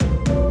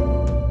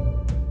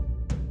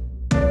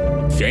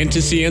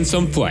Fantasy and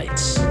Some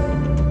Flights,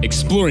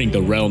 exploring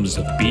the realms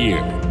of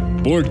beer,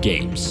 board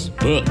games,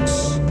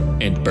 books,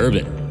 and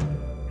bourbon.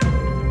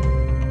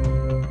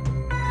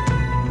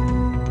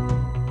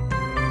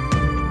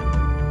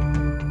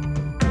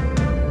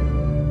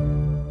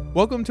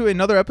 Welcome to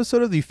another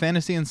episode of the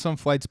Fantasy and Some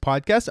Flights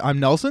podcast. I'm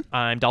Nelson.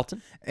 I'm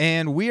Dalton.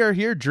 And we are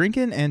here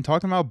drinking and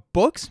talking about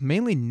books,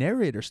 mainly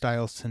narrator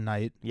styles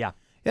tonight. Yeah.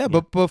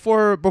 But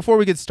before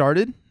we get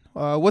started,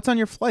 what's on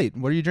your flight?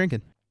 What are you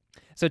drinking?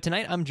 So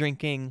tonight I'm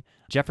drinking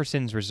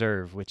Jefferson's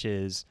Reserve, which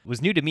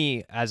was new to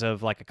me as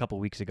of like a couple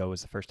weeks ago.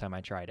 Was the first time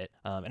I tried it,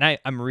 and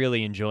I'm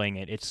really enjoying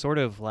it. It's sort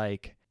of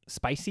like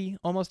spicy,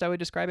 almost I would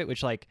describe it.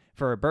 Which like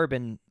for a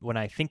bourbon, when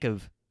I think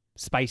of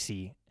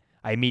spicy,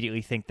 I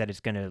immediately think that it's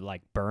gonna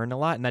like burn a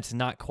lot, and that's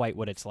not quite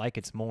what it's like.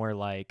 It's more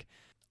like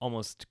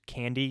almost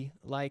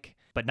candy-like,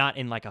 but not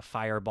in like a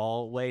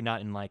fireball way,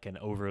 not in like an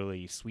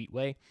overly sweet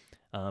way.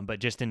 But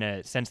just in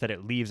a sense that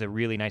it leaves a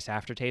really nice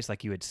aftertaste,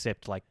 like you had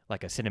sipped like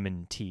a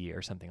cinnamon tea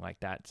or something like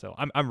that. So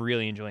I'm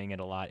really enjoying it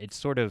a lot. It's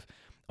sort of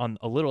on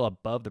a little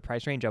above the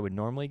price range I would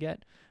normally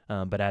get,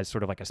 but as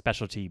sort of like a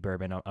specialty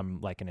bourbon, I'm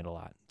liking it a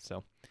lot.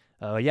 So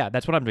yeah,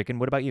 that's what I'm drinking.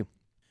 What about you?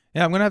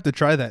 Yeah, I'm going to have to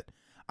try that.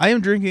 I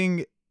am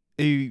drinking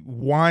a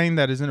wine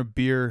that is in a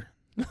beer.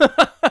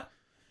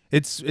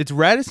 It's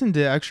Radisson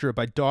de Extra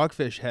by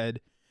Dogfish Head.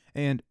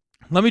 And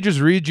let me just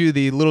read you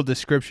the little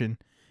description.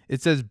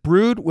 It says,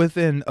 brewed with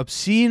an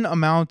obscene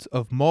amount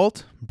of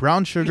malt,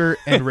 brown sugar,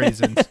 and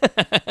raisins.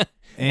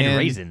 And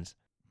raisins.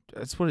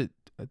 That's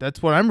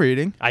what I'm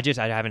reading. I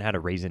haven't had a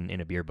raisin in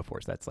a beer before,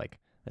 so that's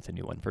a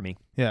new one for me.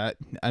 Yeah,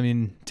 I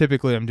mean,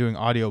 typically I'm doing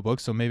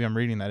audiobooks, so maybe I'm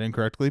reading that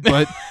incorrectly,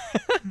 but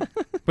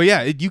but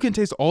yeah, you can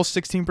taste all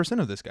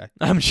 16% of this guy.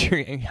 I'm sure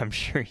you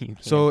can.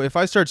 So if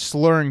I start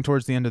slurring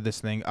towards the end of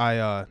this thing,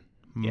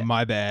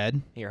 my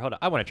bad. Here, hold on.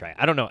 I want to try it.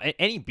 I don't know.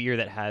 Any beer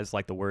that has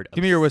like the word obscene.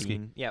 Give me your whiskey.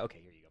 Yeah, okay,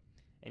 here you go.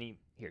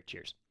 Here,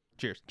 cheers.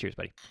 Cheers,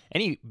 buddy.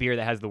 Any beer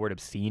that has the word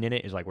obscene in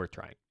it is like worth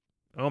trying.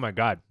 Oh my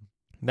God.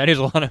 That is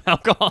a lot of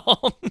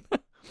alcohol.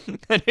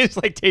 That is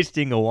like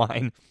tasting a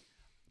wine.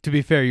 To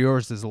be fair,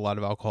 yours is a lot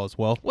of alcohol as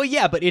well. Well,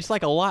 yeah, but it's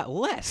like a lot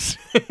less.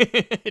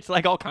 It's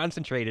like all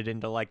concentrated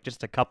into like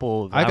just a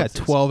couple of ounces. I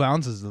got 12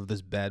 ounces of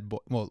this bad boy.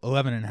 Well,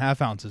 11 and a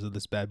half ounces of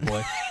this bad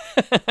boy.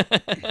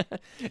 I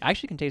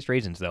actually can taste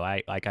raisins, though.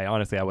 I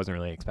honestly, I wasn't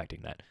really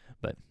expecting that.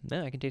 But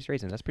no, I can taste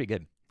raisins. That's pretty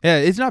good. Yeah,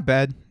 it's not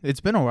bad. It's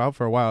been a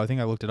while. I think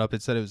I looked it up.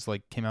 It said it was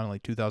like came out in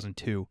like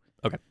 2002.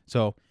 Okay.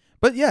 So,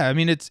 but yeah, I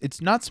mean,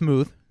 it's not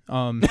smooth.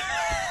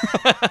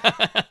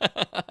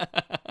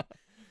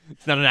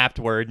 It's not an apt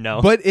word, no.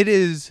 But it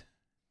is,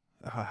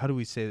 how do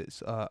we say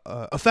this?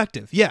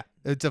 Effective. Yeah,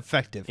 it's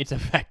effective. It's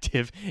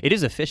effective. It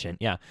is efficient,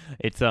 yeah.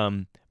 It's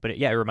but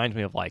it reminds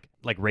me of like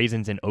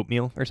raisins in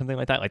oatmeal or something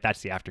like that. Like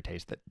that's the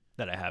aftertaste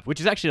that I have,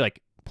 which is actually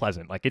like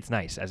pleasant. Like it's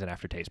nice as an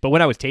aftertaste. But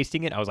when I was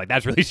tasting it, I was like,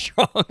 that's really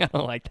strong. I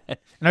don't like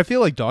that. And I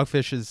feel like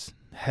Dogfish's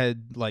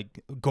head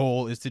like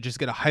goal is to just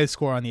get a high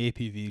score on the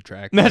APV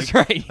track. That's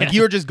right. Yeah. Like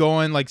you were just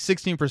going like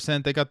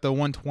 16%. They got the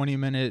 120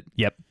 minute.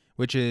 Yep.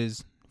 Which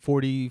is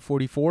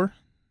 44.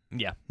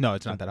 Yeah. No,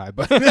 it's not that high,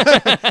 but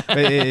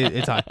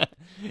it's high.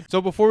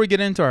 So before we get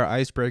into our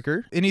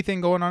icebreaker,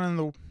 anything going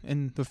on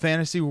in the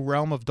fantasy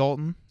realm of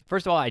Dalton?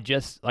 First of all, I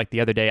just like the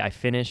other day I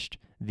finished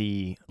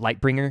the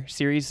Lightbringer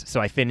series. So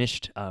I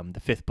finished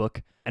the 5th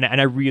book, and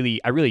I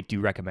really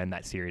do recommend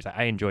that series.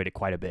 I enjoyed it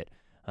quite a bit.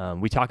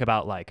 We talk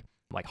about like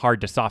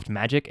hard to soft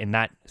magic, and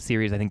that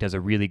series I think does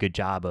a really good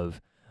job of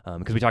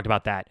because we talked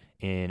about that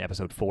in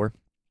episode 4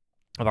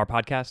 of our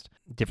podcast,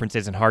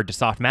 differences in hard to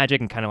soft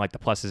magic and kind of like the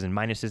pluses and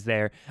minuses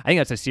there. I think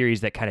that's a series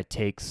that kind of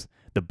takes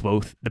the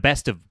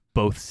best of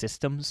both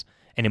systems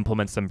and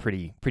implements them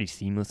pretty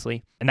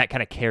seamlessly. And that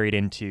kind of carried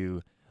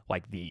into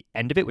like the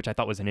end of it, which I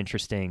thought was an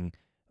interesting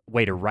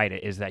way to write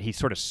it, is that he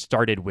sort of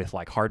started with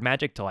like hard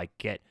magic to like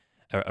get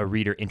a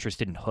reader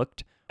interested and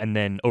hooked. And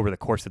then over the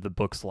course of the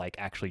books, like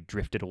actually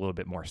drifted a little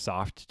bit more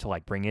soft to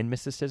like bring in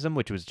mysticism,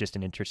 which was just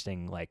an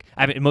interesting, like,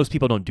 I mean, most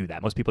people don't do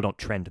that. Most people don't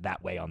trend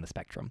that way on the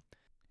spectrum.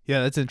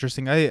 Yeah, that's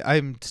interesting.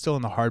 I'm still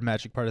in the hard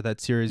magic part of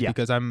that series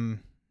because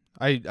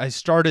I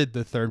started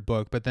the 3rd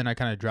book, but then I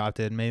kind of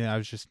dropped it. Maybe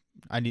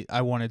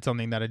I wanted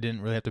something that I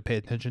didn't really have to pay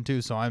attention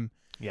to. So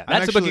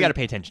that's the book you got to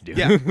pay attention to.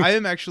 Yeah, I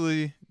am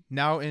actually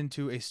now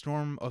into a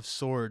Storm of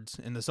Swords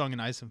in the Song of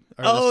Ice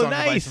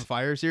and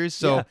Fire series.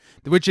 So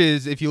which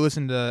is, if you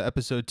listen to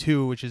episode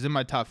 2, which is in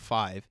my top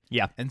 5.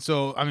 Yeah, and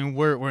so I mean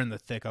we're in the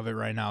thick of it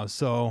right now.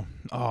 So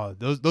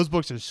those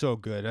books are so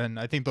good, and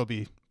I think they'll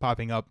be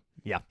popping up.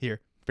 Yeah,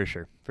 here. For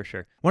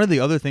sure. One of the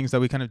other things that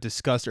we kind of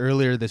discussed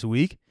earlier this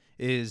week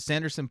is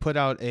Sanderson put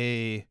out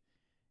a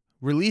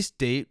release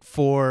date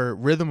for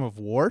Rhythm of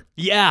War.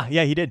 Yeah,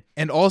 he did.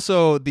 And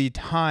also the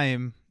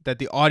time that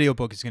the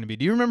audiobook is going to be.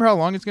 Do you remember how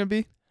long it's going to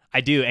be?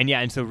 I do.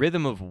 And so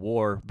Rhythm of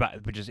War,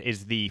 which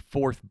is the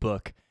 4th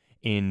book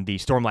in the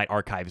Stormlight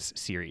Archives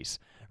series,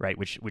 right?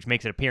 Which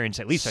makes an appearance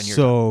at least on your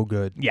so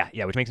good.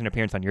 Yeah, which makes an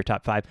appearance on your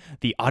top 5.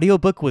 The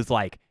audiobook was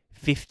like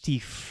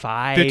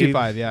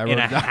 55 yeah, and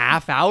a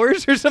half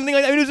hours or something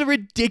like that. I mean, it was a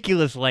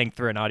ridiculous length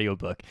for an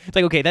audiobook. It's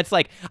like, okay, that's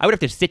like, I would have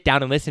to sit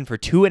down and listen for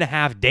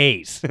 2.5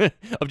 days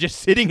of just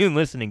sitting and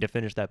listening to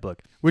finish that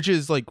book. Which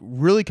is like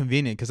really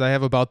convenient because I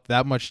have about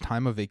that much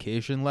time of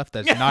vacation left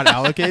that's not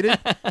allocated.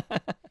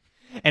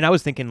 And I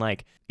was thinking,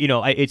 like, you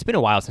know, it's been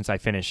a while since I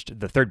finished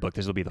the third book.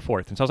 This will be the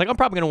fourth. And so I was like, I'm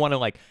probably going to want to,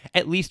 like,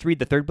 at least read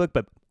the third book.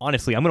 But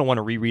honestly, I'm going to want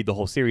to reread the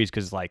whole series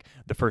because, like,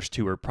 the first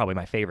two are probably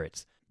my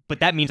favorites. But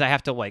that means I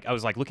have to, like, I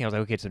was looking,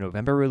 okay, it's a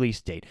November release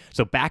date.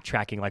 So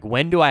backtracking, like,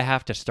 when do I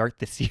have to start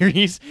the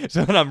series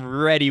so that I'm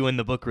ready when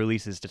the book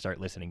releases to start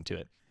listening to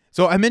it?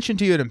 So I mentioned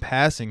to you in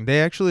passing,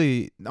 they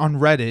actually, on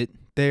Reddit,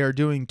 they are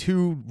doing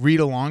 2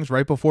 read-alongs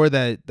right before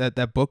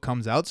that book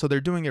comes out. So they're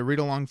doing a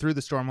read-along through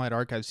the Stormlight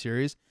Archive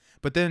series.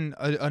 But then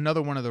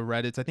another one of the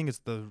Reddits, I think it's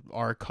the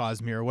R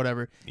Cosmere or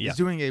whatever, is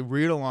doing a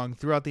read-along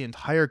throughout the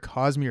entire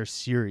Cosmere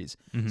series.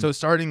 Mm-hmm. So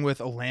starting with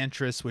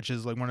Elantris, which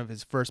is like one of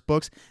his first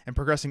books, and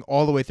progressing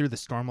all the way through the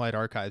Stormlight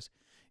Archives.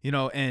 You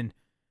know, and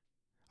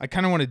I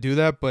kind of want to do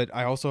that, but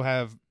I also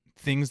have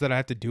things that I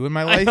have to do in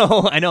my life.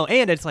 I know.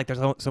 And it's like there's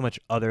so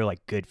much other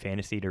like good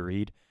fantasy to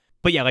read.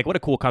 But yeah, like what a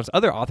cool concept.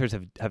 Other authors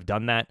have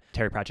done that.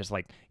 Terry Pratchett's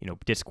like, you know,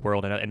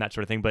 Discworld and that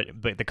sort of thing. But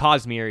the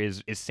Cosmere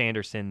is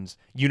Sanderson's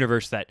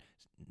universe that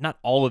not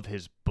all of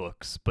his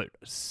books, but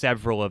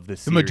several of the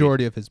series. The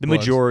majority of his books. The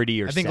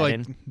majority are I think set like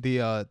in.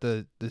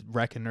 the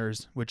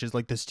Reckoners, which is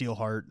like the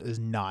Steelheart, is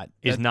not.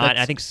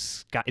 I think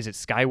is it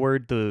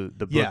Skyward the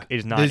book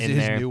is not in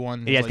his there. New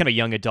one. Yeah, it's kind of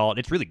young adult.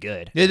 It's really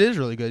good. It is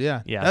really good.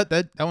 Yeah. Yeah.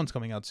 That one's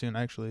coming out soon.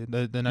 Actually,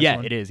 the next one.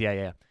 Yeah, it is.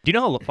 Yeah. Do you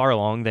know how far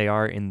along they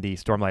are in the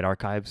Stormlight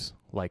Archives?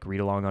 Like read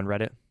along on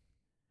Reddit.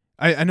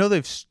 I know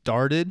they've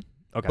started.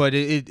 Okay. But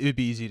it'd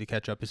be easy to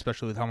catch up,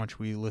 especially with how much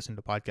we listen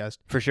to podcasts.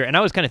 For sure. And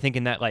I was kind of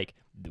thinking that like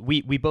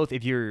we both,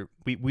 if you're,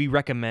 we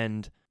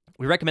recommend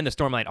the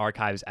Stormlight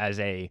Archives as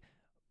a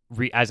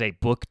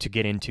book to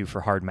get into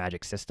for hard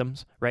magic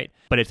systems, right?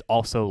 But it's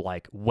also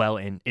like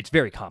it's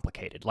very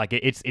complicated. Like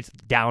it's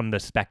down the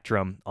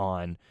spectrum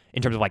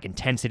in terms of like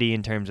intensity,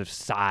 in terms of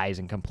size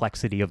and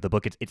complexity of the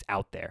book. It's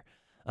out there.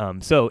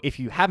 So if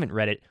you haven't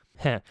read it,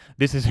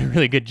 this is a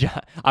really good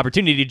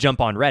opportunity to jump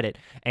on Reddit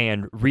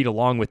and read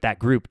along with that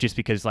group, just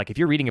because like if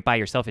you're reading it by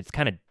yourself, it's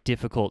kind of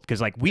difficult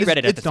because like we read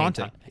it at the same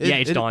time.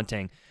 It's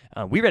daunting.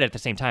 We read it at the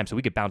same time, so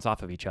we could bounce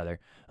off of each other.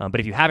 But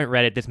if you haven't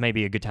read it, this may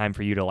be a good time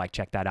for you to like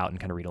check that out and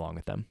kind of read along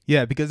with them.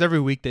 Yeah, because every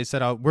week they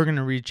set out, we're going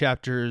to read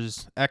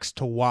chapters X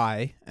to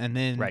Y, and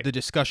then the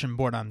discussion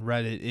board on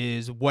Reddit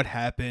is what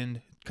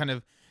happened, kind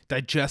of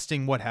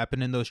digesting what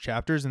happened in those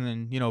chapters, and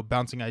then, you know,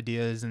 bouncing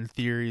ideas and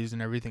theories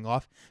and everything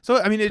off.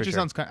 So I mean, it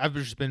sounds kind of, I've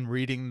just been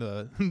reading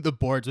the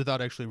boards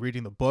without actually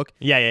reading the book.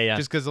 Yeah.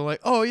 Just because I'm like,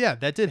 oh yeah,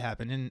 that did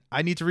happen, and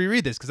I need to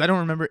reread this because I don't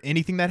remember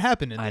anything that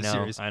happened in this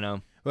series. I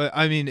know. But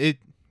I mean, to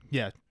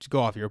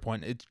go off your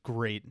point, it's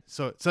great.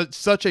 So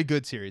such a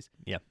good series.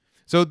 Yeah.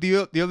 So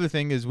the other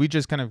thing is we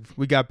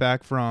got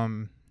back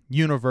from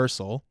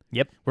Universal.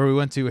 Yep. Where we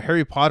went to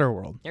Harry Potter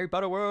World. Harry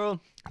Potter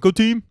World. Go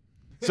team.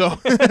 So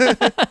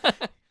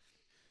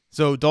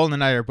So Dalton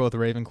and I are both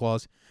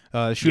Ravenclaws.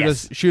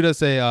 Shoot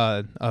us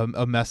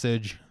a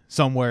message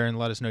somewhere and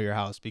let us know your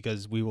house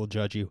because we will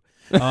judge you.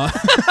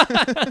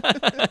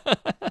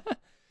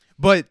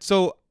 But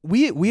so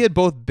we had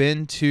both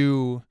been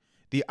to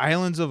the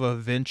Islands of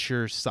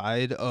Adventure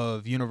side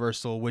of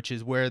Universal, which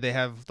is where they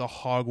have the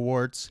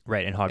Hogwarts,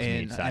 right, and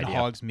Hogsmeade side, and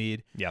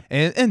Hogsmeade, yeah,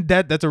 and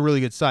that's a really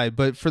good side.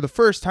 But for the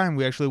first time,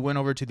 we actually went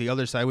over to the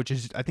other side, which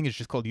is I think it's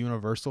just called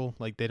Universal.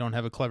 Like they don't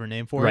have a clever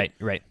name for it,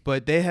 right.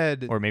 But they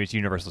had, or maybe it's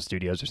Universal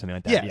Studios or something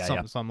like that.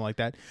 Yeah, something like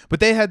that. But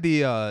they had they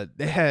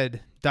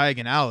had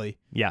Diagon Alley,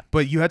 yeah.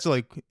 But you had to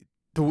like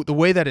the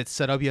way that it's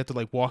set up, you have to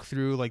like walk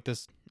through like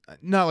this.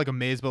 Not like a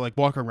maze, but like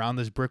walk around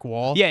this brick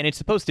wall. Yeah, and it's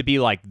supposed to be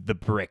like the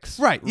bricks,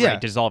 right? Yeah,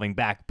 dissolving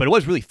back. But it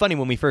was really funny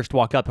when we first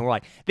walked up and we're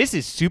like, "This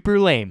is super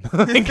lame,"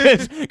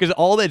 because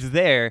all that's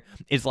there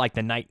is like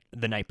the night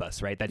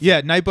bus, right? That's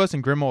Night Bus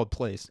and Grimmauld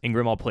Place. In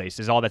Grimmauld Place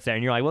is all that's there,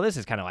 and you're like, "Well, this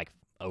is kind of like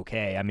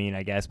okay, I mean,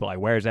 I guess, but like,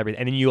 where's everything?"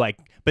 And then you like,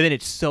 but then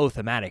it's so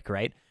thematic,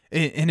 right?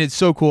 And it's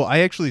so cool. I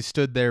actually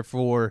stood there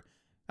for,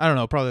 I don't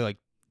know, probably like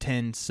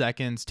 15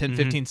 seconds,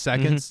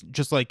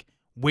 just like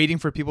waiting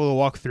for people to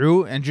walk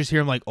through and just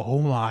hear them like, oh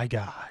my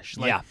gosh.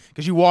 Like, yeah.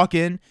 Because you walk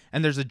in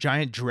and there's a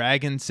giant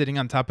dragon sitting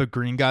on top of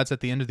Gringotts at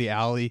the end of the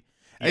alley.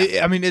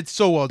 Yeah. I mean, it's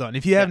so well done.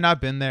 If you have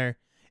not been there,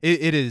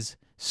 it is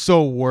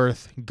so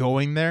worth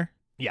going there.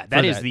 Yeah,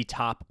 that is the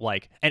top,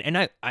 like, and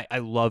I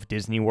love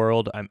Disney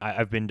World.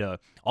 I've been to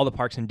all the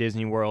parks in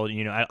Disney World.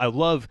 You know, I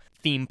love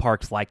theme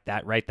parks like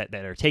that, right? That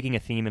are taking a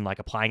theme and like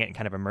applying it and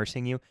kind of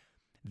immersing you.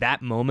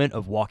 That moment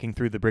of walking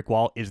through the brick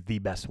wall is the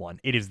best one.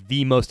 It is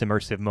the most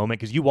immersive moment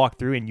because you walk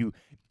through and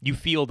you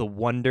feel the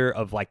wonder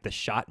of like the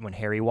shot when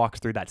Harry walks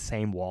through that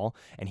same wall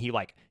and he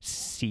like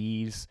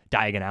sees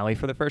Diagon Alley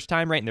for the first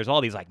time, right? And there's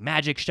all these like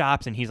magic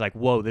shops and he's like,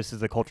 whoa, this is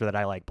the culture that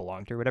I like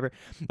belong to or whatever.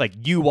 Like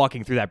you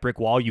walking through that brick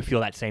wall, you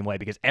feel that same way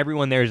because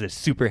everyone there is a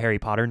super Harry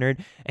Potter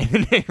nerd,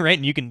 and right?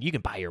 And you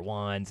can buy your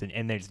wands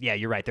and there's, yeah,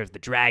 you're right. There's the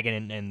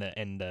dragon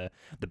and the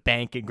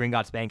bank at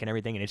Gringotts Bank and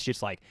everything, and it's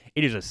just like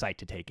it is a sight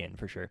to take in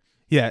for sure.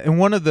 Yeah, and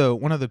one of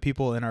the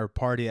people in our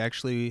party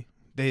actually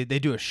they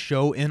do a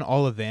show in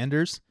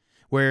Ollivanders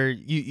where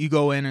you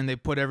go in and they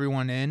put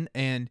everyone in,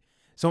 and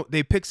so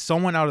they pick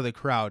someone out of the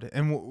crowd,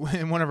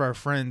 and one of our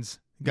friends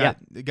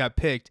got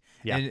picked,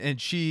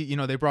 and she,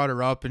 they brought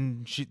her up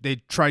and they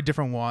tried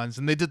different wands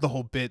and they did the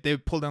whole bit. They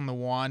pulled down the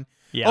wand.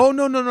 Yeah. Oh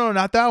no,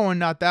 not that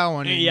one.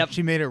 And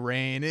she made it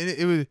rain.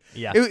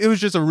 It was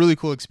just a really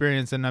cool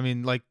experience, and I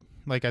mean like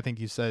I think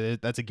you said,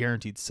 that's a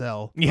guaranteed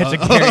sell. Yeah,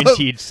 it's a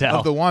guaranteed sell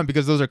of the wand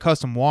because those are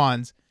custom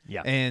wands.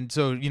 Yeah, and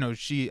so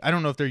I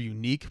don't know if they're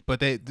unique,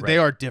 but they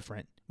are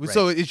different. Right.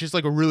 So it's just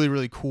like a really,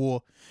 really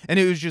cool, and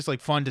it was just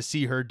like fun to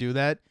see her do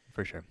that.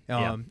 For sure.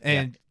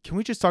 Can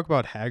we just talk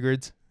about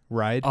Hagrid's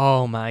ride?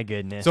 Oh my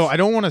goodness. So I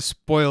don't want to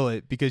spoil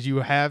it because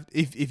you have,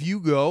 if you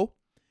go,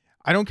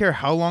 I don't care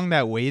how long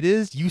that wait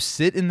is, you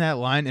sit in that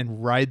line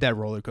and ride that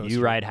roller coaster.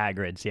 You ride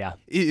Hagrid's, yeah.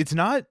 It's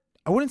not,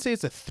 I wouldn't say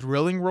it's a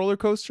thrilling roller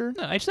coaster.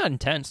 No, it's not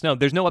intense. No,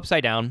 there's no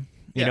upside down.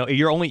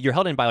 You're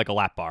held in by like a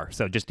lap bar.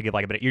 So just to give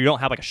like a bit, you don't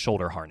have like a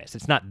shoulder harness.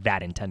 It's not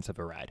that intense of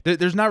a ride.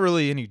 There's not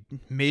really any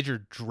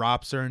major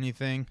drops or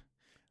anything.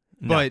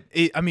 No. But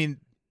it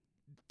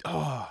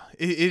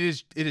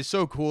is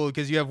so cool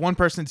because you have one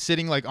person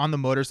sitting like on the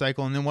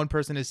motorcycle and then one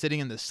person is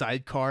sitting in the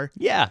sidecar.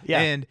 Yeah.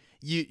 And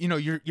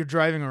you're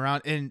driving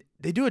around and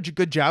they do a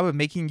good job of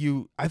making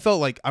you. I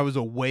felt like I was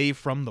away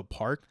from the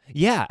park.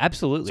 Yeah,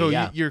 absolutely. So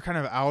you're kind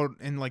of out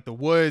in like the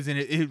woods, and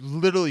it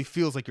literally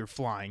feels like you're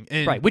flying.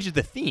 And right, which is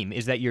the theme,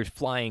 is that you're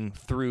flying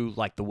through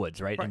like the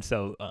woods, right? And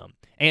so,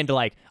 and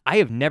like I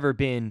have never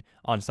been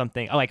on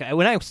something like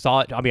when I saw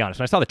it. I'll be honest,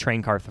 when I saw the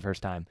train car for the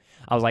first time,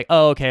 I was like,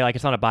 oh, okay, like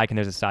it's on a bike and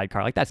there's a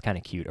sidecar, like that's kind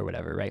of cute or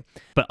whatever, right?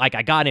 But like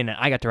I got in and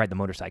I got to ride the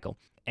motorcycle,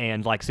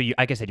 and like so,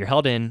 like I said, you're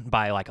held in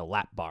by like a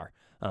lap bar.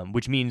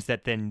 Which means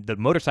that then the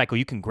motorcycle,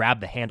 you can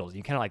grab the handles.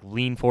 You kind of like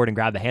lean forward and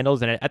grab the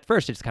handles. And at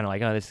first it's kind of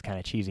like, oh, this is kind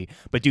of cheesy.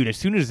 But dude, as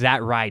soon as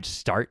that ride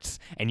starts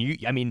and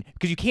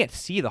because you can't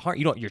see the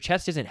harness, your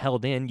chest isn't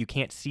held in. You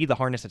can't see the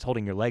harness that's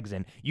holding your legs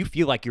in. You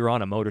feel like you're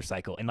on a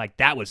motorcycle. And like,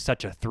 that was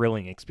such a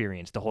thrilling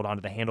experience to hold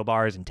onto the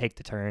handlebars and take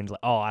the turns. Like,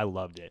 oh, I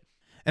loved it.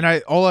 And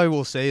all I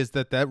will say is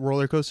that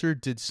roller coaster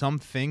did some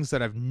things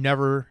that I've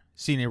never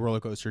seen a roller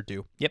coaster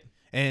do. Yep.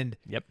 And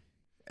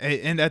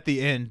at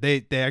the end,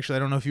 they actually, I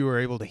don't know if you were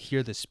able to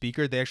hear the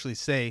speaker, they actually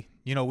say,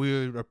 we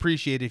would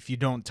appreciate if you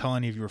don't tell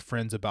any of your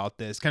friends about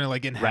this, kind of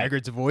like in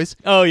Hagrid's voice.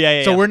 Oh,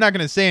 yeah. So we're not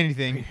going to say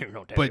anything,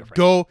 but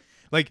go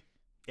ride.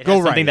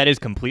 Something that is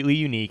completely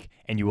unique,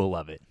 and you will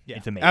love it. Yeah,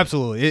 it's amazing.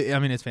 Absolutely.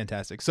 It's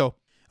fantastic. So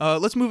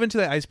let's move into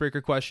the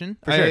icebreaker question.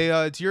 For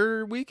sure. It's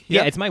your week?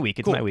 Yeah, it's my week.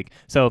 It's my week.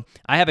 So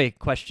I have a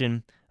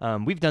question.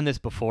 We've done this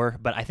before,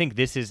 but I think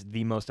this is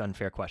the most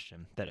unfair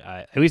question that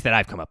at least that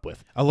I've come up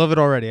with. I love it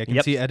already. I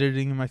can see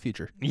editing in my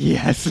future.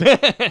 Yes.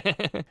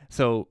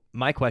 So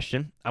my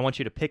question, I want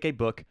you to pick a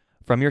book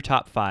from your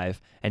top 5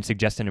 and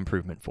suggest an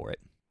improvement for it.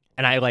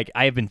 And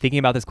I have been thinking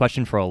about this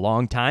question for a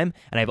long time,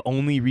 and I've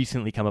only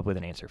recently come up with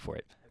an answer for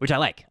it, which I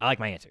like. I like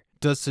my answer.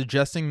 Does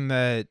suggesting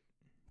that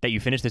you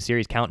finish the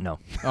series count? No.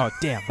 Oh,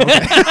 damn. Okay.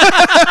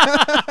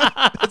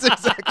 That's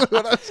exactly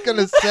what I was going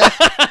to say.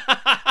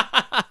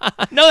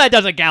 No, that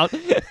doesn't count.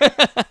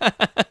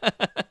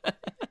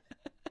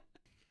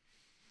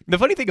 The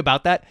funny thing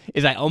about that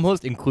is I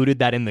almost included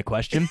that in the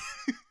question.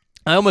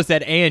 I almost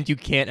said, and you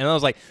can't. And I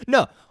was like,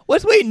 no,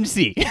 let's wait and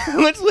see.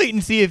 Let's wait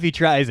and see if he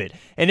tries it.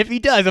 And if he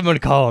does, I'm going to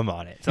call him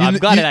on it. So I'm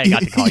glad that I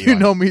got to call you on it. You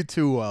know me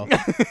too well.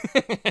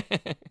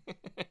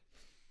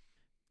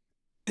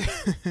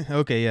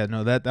 Okay, yeah,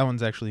 no, that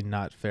one's actually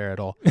not fair at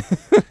all.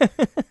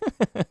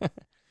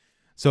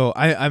 So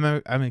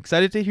I'm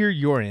excited to hear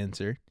your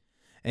answer.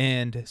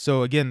 And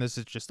so again, this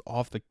is just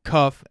off the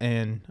cuff,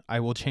 and I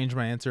will change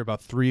my answer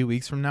about 3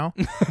 weeks from now.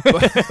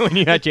 When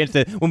you have a chance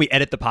to, when we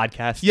edit the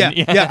podcast.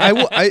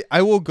 Yeah.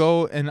 I will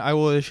go and I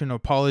will issue an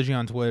apology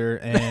on Twitter,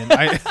 and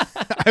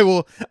I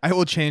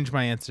will change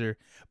my answer.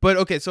 But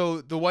okay,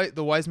 so the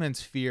Wise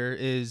Man's Fear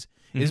is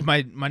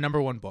my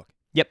number 1 book.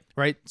 Yep.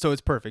 Right. So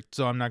it's perfect.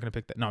 So I'm not gonna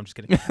pick that. No, I'm just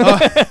kidding.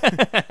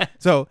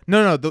 So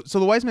no. So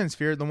the Wise Man's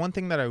Fear. The one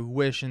thing that I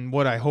wish and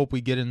what I hope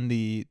we get in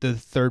the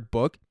third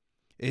book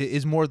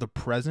is more the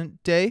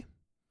present day.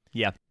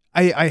 Yeah.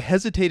 I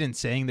hesitate in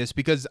saying this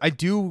because I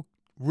do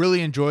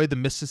really enjoy the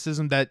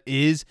mysticism that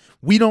is.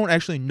 We don't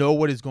actually know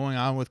what is going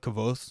on with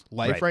Kavoth's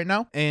life right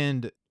now,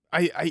 and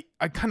I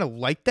kind of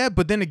like that.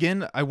 But then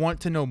again, I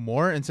want to know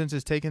more. And since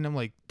it's taken him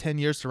like 10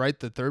 years to write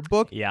the third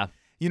book, yeah.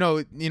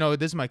 This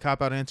is my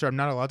cop-out answer. I'm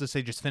not allowed to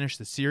say just finish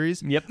the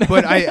series. Yep.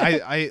 But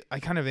I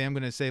kind of am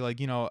going to say, like,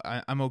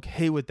 I'm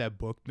okay with that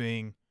book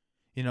being,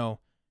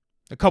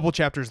 a couple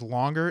chapters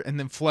longer and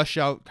then flesh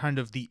out kind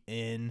of the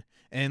inn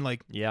And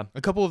like yeah, a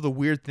couple of the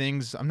weird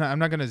things, I'm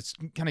not gonna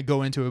kind of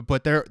go into it,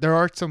 but there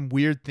are some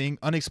weird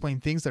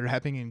unexplained things that are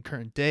happening in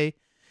current day.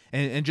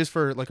 And just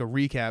for like a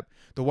recap,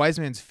 the Wise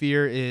Man's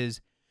Fear is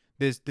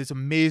this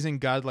amazing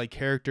godlike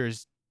character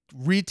is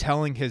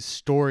retelling his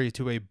story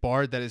to a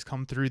bard that has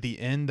come through the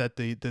inn that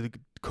the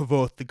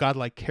Kvothe, the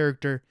godlike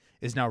character,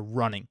 is now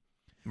running.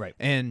 Right.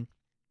 And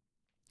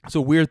so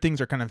weird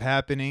things are kind of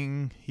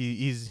happening.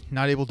 He's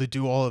not able to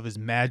do all of his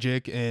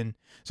magic, and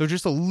so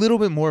just a little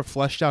bit more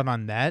fleshed out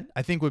on that,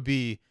 I think would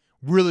be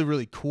really,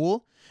 really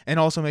cool, and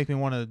also make me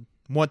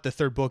want the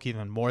third book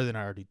even more than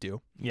I already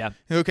do. Yeah.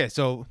 Okay,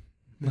 so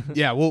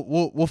yeah,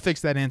 we'll fix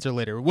that answer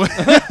later. What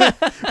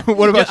about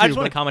you? I just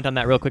want to comment on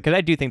that real quick because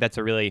I do think that's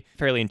a really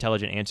fairly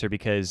intelligent answer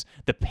because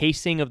the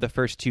pacing of the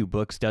first 2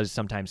 books does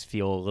sometimes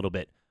feel a little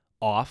bit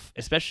off,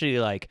 especially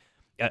like.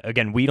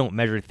 Again, we don't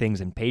measure things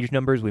in page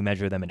numbers. We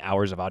measure them in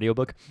hours of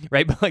audiobook,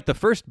 right? But like the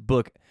first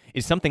book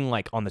is something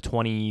like on the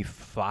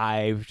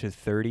 25 to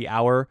 30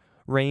 hour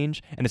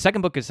range. And the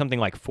second book is something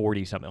like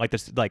 40 something. Like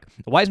this, like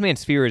The Wise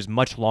Man's Fear is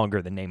much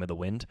longer than Name of the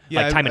Wind.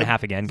 Yeah, like time and a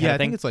half again kind of thing. I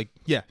think it's like,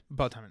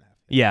 about time and a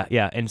half.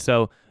 Yeah. And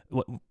so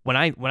when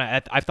I've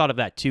thought of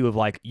that too, of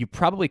like you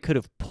probably could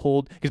have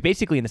pulled, because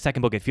basically in the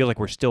second book it feels like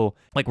we're still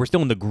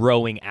in the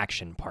growing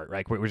action part,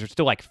 right? We're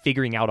still like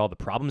figuring out all the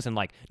problems, and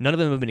like none of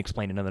them have been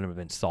explained and none of them have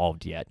been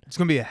solved yet. It's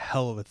gonna be a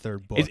hell of a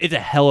third book. It's a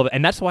hell of,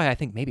 and that's why I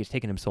think maybe it's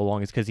taken him so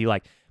long, is because he,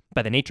 like,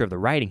 by the nature of the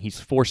writing, he's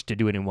forced to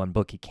do it in one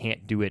book. He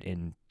can't do it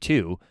in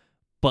 2.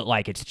 But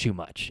like it's too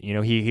much, you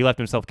know. He left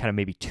himself kind of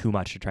maybe too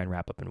much to try and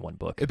wrap up in one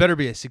book. It better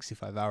be a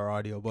 65-hour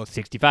audiobook.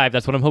 65,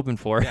 that's what I'm hoping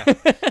for.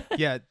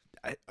 Yeah.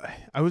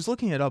 I was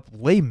looking it up.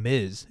 Les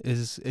Mis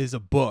is a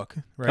book,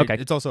 right?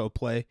 Okay. It's also a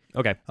play.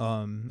 Okay.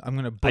 I'm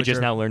gonna butcher. I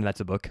just now learned that's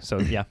a book, so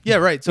yeah. Yeah,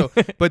 right. So,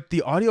 but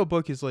the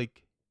audiobook is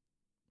like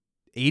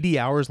 80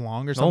 hours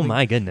long or something. Oh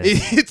my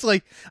goodness. It's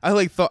like I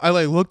looked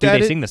at it.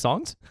 Do they sing the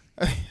songs?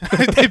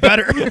 They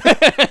better.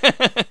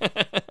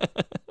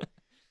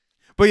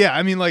 But yeah,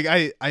 I mean, like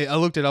I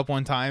looked it up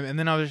one time, and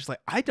then I was just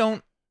like, I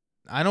don't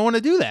want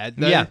to do that.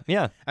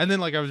 Yeah. And then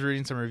like I was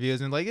reading some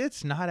reviews, and like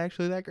it's not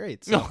actually that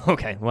great. So. Oh,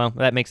 okay. Well,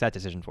 that makes that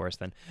decision for us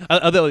then.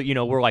 Although, you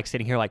know, we're like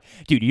sitting here like,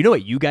 dude, you know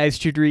what you guys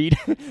should read?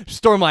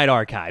 Stormlight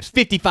Archives,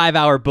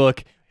 55-hour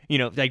book. You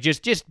know, like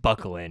just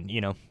buckle in.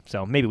 You know,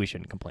 so maybe we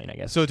shouldn't complain, I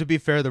guess. So to be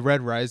fair, the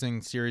Red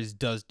Rising series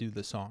does do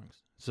the songs.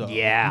 So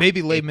yeah,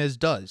 maybe Les Mis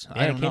does.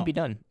 Yeah, I don't know. It can be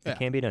done. Yeah. It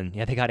can be done.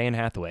 Yeah, they got Anne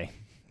Hathaway.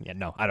 Yeah,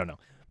 no, I don't know.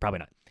 Probably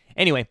not.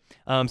 Anyway,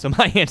 so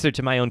my answer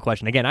to my own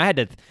question again,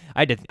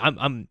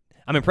 I'm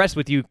impressed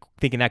with you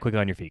thinking that quickly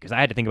on your feet because I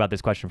had to think about this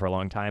question for a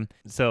long time.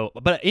 So,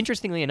 but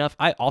interestingly enough,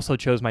 I also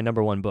chose my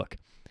number 1 book.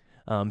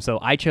 So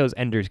I chose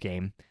Ender's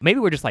Game.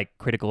 Maybe we're just like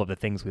critical of the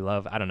things we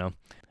love. I don't know.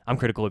 I'm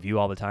critical of you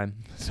all the time.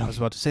 So I was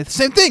about to say the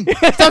same thing.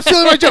 Stop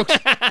stealing my jokes.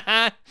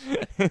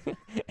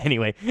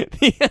 Anyway,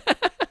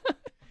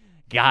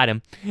 got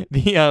him.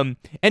 The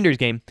Ender's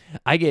Game,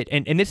 I get,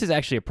 and this is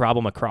actually a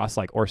problem across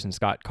like Orson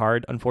Scott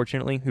Card,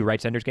 unfortunately, who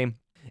writes Ender's Game,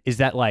 is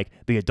that like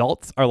the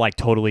adults are like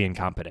totally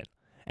incompetent.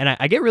 And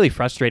I get really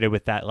frustrated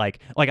with that. Like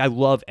I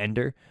love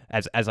Ender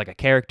as like a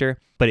character,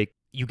 but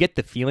you get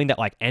the feeling that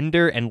like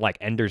Ender and like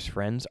Ender's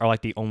friends are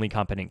like the only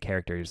competent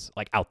characters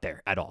like out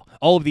there at all.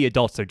 All of the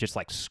adults are just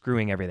like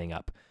screwing everything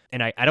up.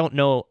 And I don't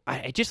know,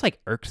 it just like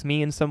irks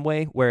me in some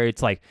way where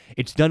it's like,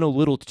 it's done a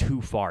little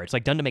too far. It's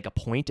like done to make a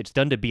point. It's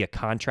done to be a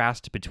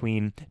contrast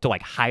to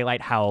like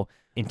highlight how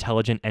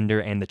intelligent Ender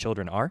and the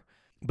children are.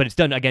 But it's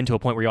done again to a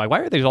point where you're like, why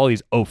are there all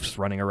these oafs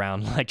running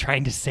around like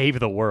trying to save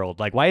the world?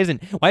 Like, why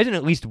isn't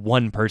at least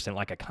one person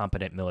like a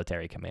competent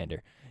military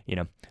commander? You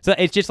know, so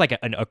it's just like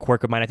a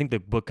quirk of mine. I think the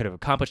book could have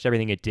accomplished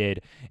everything it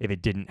did if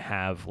it didn't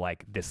have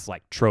like this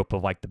like trope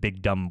of like the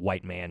big dumb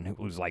white man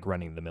who's like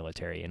running the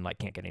military and like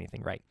can't get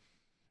anything right.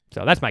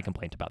 So that's my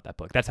complaint about that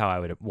book. That's how I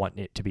would want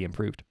it to be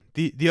improved.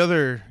 The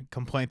other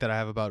complaint that I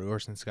have about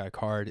Orson Scott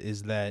Card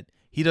is that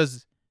he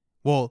does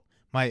well.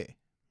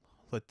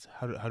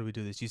 How do we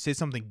do this? You say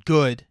something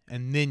good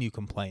and then you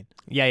complain.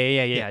 Yeah.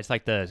 It's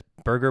like the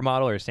burger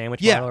model or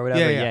sandwich model or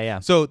whatever. Yeah.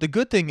 So the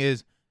good thing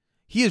is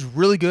he is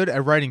really good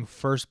at writing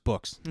first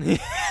books. The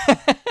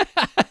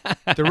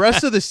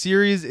rest of the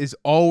series is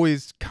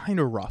always kind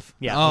of rough.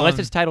 Yeah, unless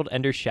it's titled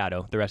Ender's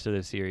Shadow, the rest of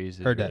the series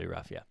is really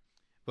rough. Yeah.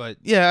 But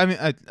yeah, I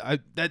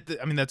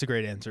mean, that's a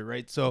great answer,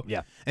 right? So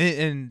yeah,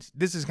 and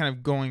this is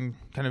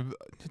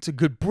it's a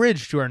good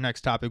bridge to our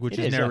next topic, which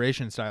is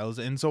narration styles.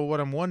 And so what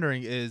I'm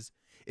wondering is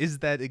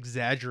that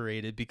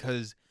exaggerated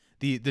because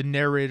the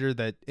narrator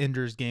that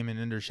Ender's Game and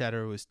Ender's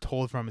Shadow is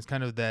told from is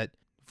kind of that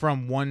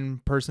from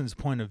one person's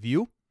point of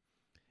view,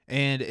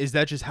 and is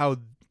that just how,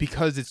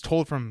 because it's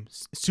told from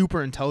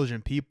super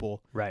intelligent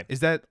people, right?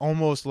 Is that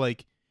almost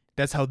like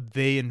that's how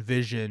they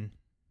envision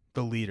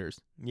the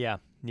leaders? Yeah.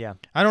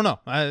 I don't know.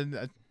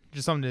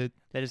 Just something to.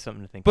 That is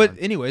something to think. But on.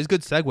 Anyways,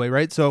 good segue,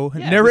 right? So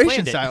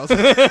narration styles.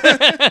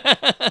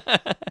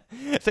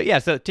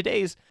 So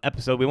today's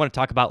episode, we want to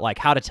talk about like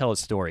how to tell a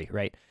story,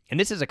 right? And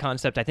this is a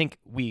concept I think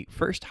we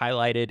first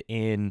highlighted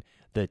in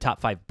the top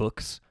 5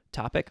 books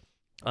topic.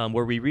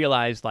 where we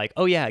realized like,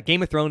 oh yeah,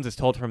 Game of Thrones is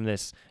told from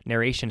this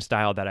narration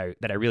style that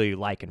I really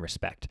like and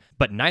respect.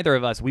 But neither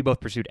of us, we both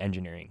pursued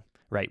engineering,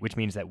 right? Which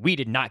means that we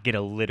did not get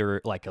a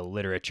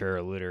literature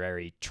or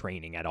literary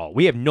training at all.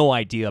 We have no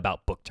idea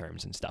about book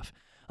terms and stuff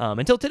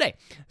until today.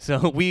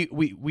 So we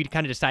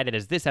kind of decided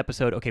as this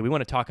episode, okay, we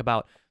want to talk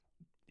about,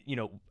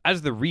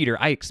 as the reader,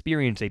 I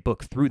experience a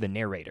book through the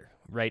narrator,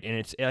 right?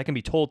 And it can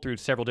be told through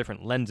several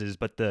different lenses,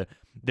 but the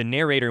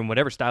narrator, in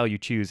whatever style you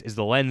choose, is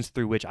the lens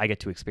through which I get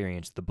to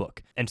experience the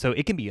book. And so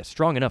it can be a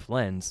strong enough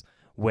lens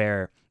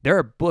where there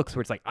are books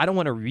where it's like, I don't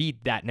want to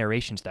read that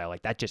narration style.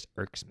 Like, that just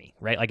irks me,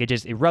 right? Like,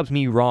 it rubs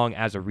me wrong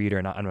as a reader,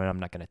 and I'm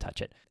not going to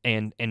touch it.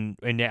 And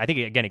I think,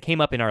 again, it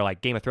came up in our,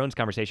 like, Game of Thrones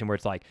conversation where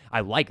it's like,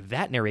 I like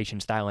that narration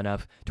style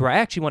enough to where I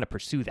actually want to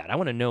pursue that. I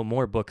want to know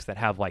more books that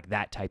have, like,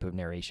 that type of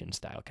narration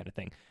style kind of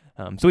thing.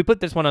 So we put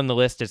this one on the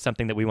list as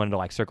something that we wanted to,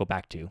 like, circle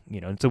back to,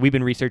 and so we've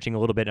been researching a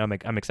little bit, and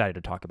I'm excited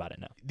to talk about it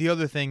now. The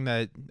other thing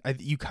that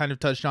you kind of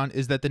touched on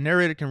is that the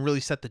narrator can really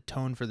set the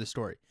tone for the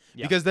story.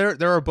 Yeah. Because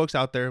there are books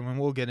out there, and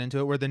we'll get into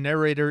it, where the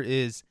narrator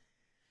is,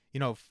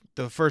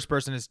 the first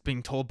person is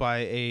being told by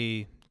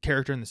a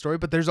character in the story,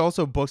 but there's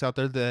also books out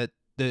there that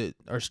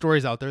are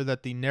stories out there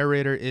that the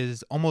narrator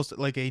is almost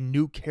like a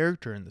new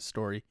character in the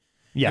story.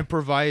 Yeah. And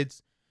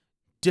provides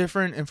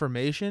different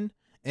information,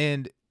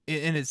 and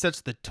it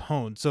sets the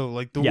tone. So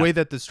like the way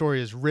that the story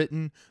is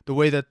written, the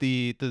way that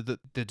the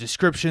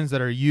descriptions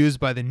that are used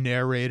by the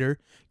narrator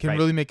can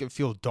really make it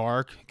feel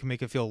dark, can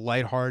make it feel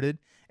lighthearted.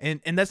 And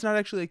that's not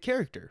actually a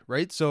character,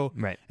 right? So,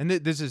 and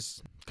this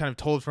is kind of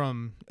told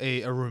from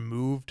a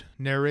removed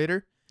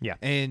narrator. Yeah.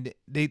 And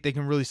they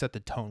can really set the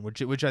tone,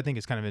 which I think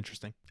is kind of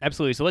interesting.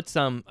 Absolutely. So let's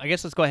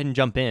let's go ahead and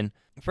jump in.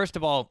 First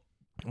of all,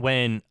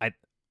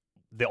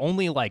 the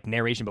only like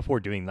narration before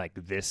doing like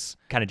this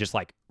kind of just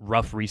like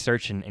rough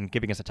research and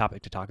giving us a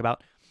topic to talk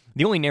about,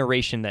 the only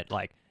narration that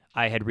like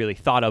I had really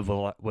thought of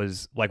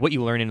was like what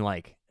you learn in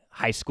like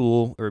high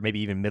school or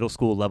maybe even middle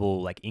school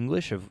level like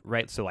English of,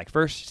 right? So like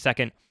first,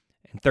 second,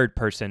 and third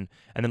person,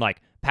 and then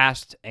like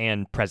past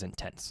and present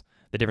tense.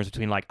 The difference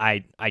between like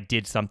I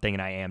did something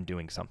and I am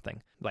doing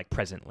something like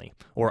presently,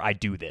 or I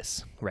do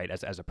this, right,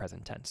 as a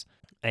present tense.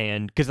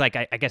 And because like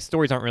I guess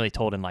stories aren't really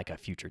told in like a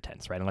future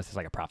tense, right, unless it's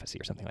like a prophecy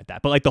or something like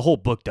that. But like the whole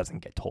book doesn't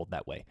get told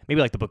that way.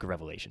 Maybe like the Book of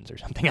Revelations or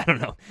something. I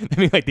don't know.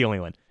 Maybe like the only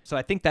one. So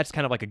I think that's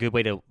kind of like a good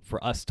way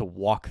for us to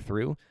walk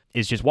through,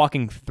 is just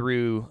walking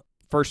through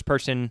first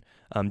person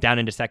down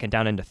into second,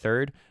 down into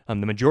third. The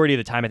majority of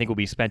the time I think will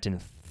be spent in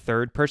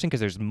third person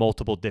because there's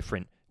multiple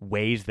different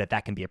ways that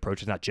can be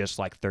approached. It's not just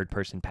like third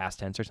person past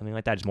tense or something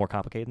like that. It's more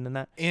complicated than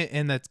that.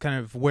 And that's kind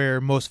of where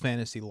most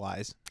fantasy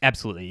lies.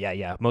 Absolutely.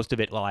 Yeah. Most of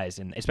it lies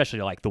in,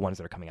 especially like the ones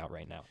that are coming out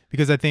right now.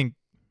 Because I think,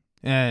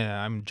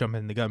 I'm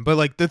jumping the gun, but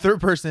like the third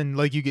person,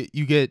 like you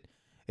get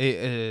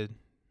a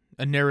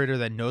narrator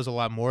that knows a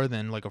lot more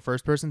than like a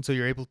first person. So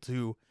you're able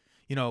to,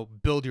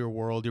 build your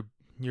world.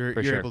 You're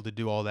able to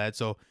do all that.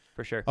 So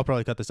for sure, I'll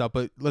probably cut this out,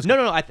 but let's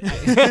No.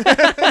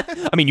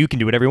 I mean, you can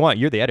do whatever you want.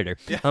 You're the editor.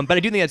 Yeah. But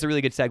I do think that's a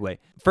really good segue.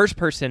 First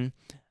person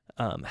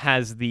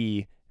has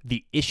the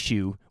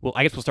issue. Well,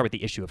 I guess we'll start with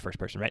the issue of first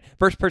person, right?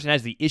 First person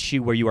has the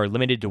issue where you are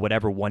limited to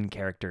whatever one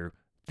character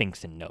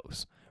thinks and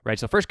knows, right?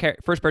 So first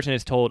person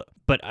is told,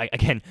 but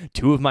again,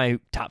 2 of my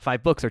top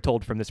 5 books are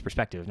told from this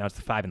perspective. Now it's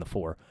the 5 and the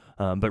 4.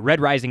 But Red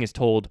Rising is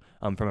told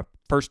from a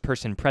first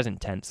person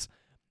present tense.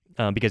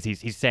 Because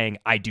he's saying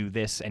I do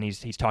this, and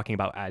he's talking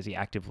about as he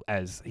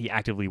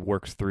actively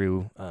works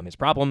through his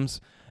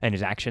problems and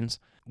his actions.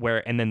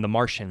 And then The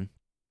Martian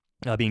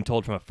being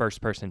told from a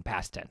first person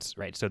past tense,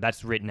 right? So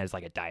that's written as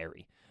like a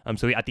diary.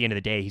 So at the end of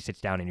the day, he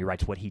sits down and he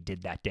writes what he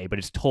did that day, but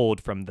it's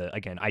told from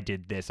I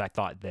did this, I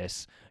thought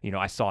this,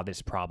 I saw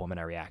this problem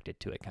and I reacted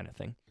to it kind of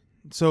thing.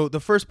 So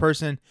the first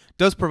person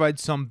does provide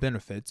some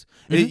benefits.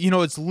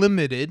 Mm-hmm. It's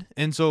limited,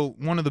 and so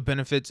one of the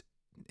benefits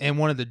and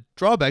one of the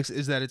drawbacks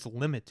is that it's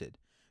limited.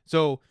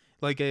 So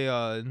like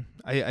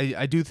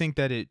I do think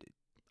that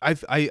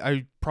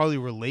I probably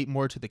relate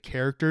more to the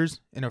characters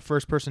in a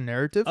first person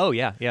narrative. Oh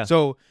yeah.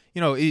 So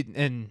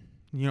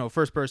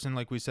first person,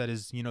 like we said,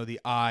 is the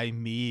I,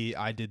 me,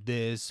 I did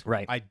this,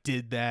 right? I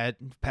did that,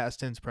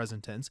 past tense,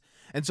 present tense,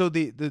 and so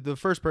the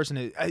first person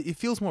it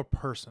feels more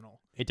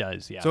personal. It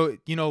does, yeah. So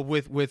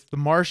with The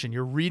Martian,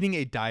 you're reading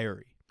a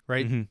diary,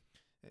 right?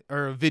 Mm-hmm.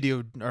 Or a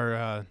video,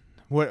 or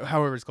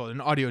however it's called, an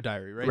audio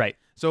diary, right? Right.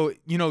 So,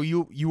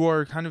 you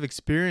are kind of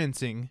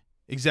experiencing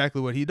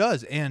exactly what he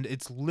does, and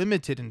it's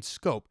limited in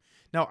scope.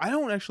 Now, I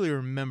don't actually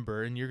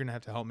remember, and you're going to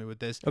have to help me with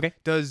this. Okay.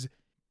 Does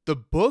the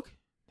book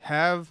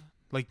have,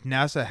 like,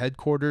 NASA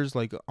headquarters,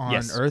 like, on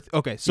yes. Earth?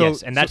 Okay. So,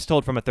 yes, and that's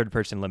told from a third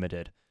person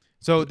limited.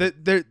 So,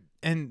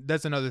 and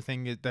that's another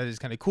thing that is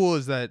kind of cool,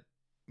 is that,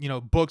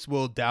 books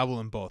will dabble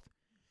in both.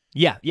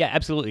 Yeah,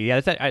 absolutely.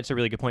 Yeah, that's a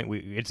really good point.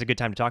 It's a good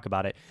time to talk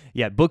about it.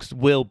 Yeah, books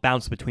will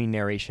bounce between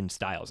narration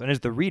styles. And as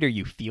the reader,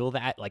 you feel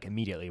that like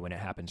immediately when it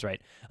happens, right?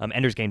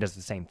 Ender's Game does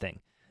the same thing,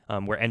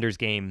 where Ender's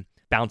Game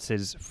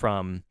bounces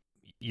from,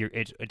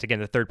 it's again,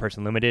 the third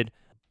person limited,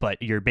 but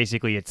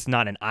it's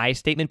not an I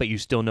statement, but you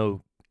still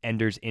know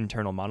Ender's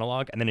internal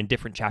monologue, and then in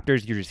different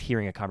chapters, you're just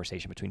hearing a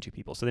conversation between two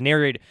people. So the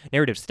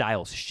narrative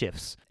style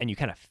shifts, and you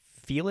kind of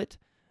feel it,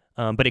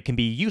 but it can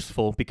be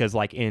useful because,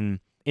 like in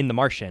The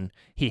Martian,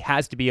 he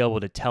has to be able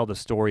to tell the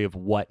story of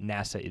what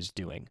NASA is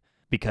doing,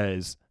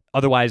 because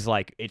otherwise,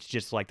 like, it's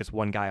just like this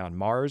one guy on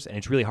Mars, and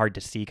it's really hard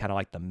to see kind of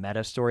like the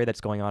meta story that's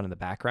going on in the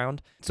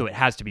background. So it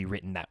has to be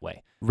written that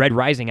way. Red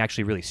Rising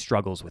actually really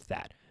struggles with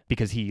that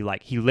because he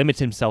limits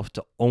himself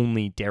to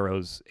only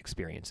Darrow's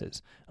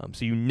experiences.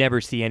 So you never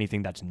see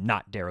anything that's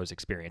not Darrow's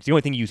experience. The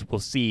only thing you will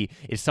see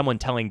is someone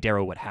telling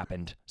Darrow what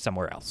happened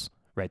somewhere else.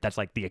 Right, that's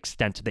like the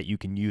extent that you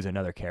can use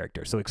another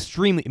character. So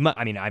extremely,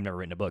 I mean, I've never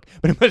written a book,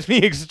 but it must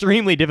be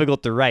extremely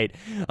difficult to write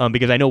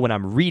because I know when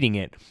I'm reading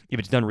it, if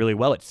it's done really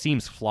well, it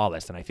seems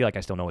flawless, and I feel like I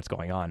still know what's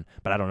going on,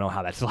 but I don't know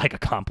how that's like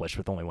accomplished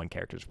with only one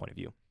character's point of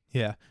view.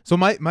 Yeah. So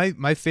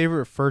my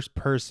favorite first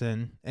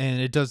person, and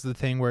it does the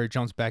thing where it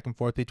jumps back and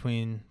forth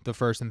between the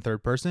first and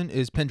third person,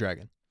 is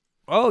Pendragon.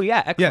 Oh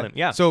yeah, excellent.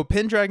 Yeah. So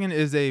Pendragon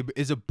is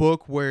a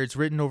book where it's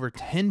written over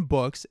 10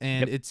 books,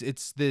 and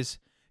it's this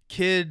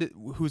kid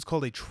who's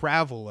called a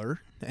traveler,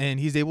 and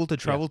he's able to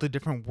travel to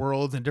different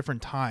worlds and different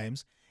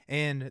times,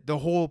 and the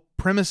whole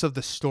premise of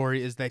the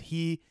story is that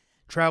he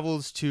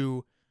travels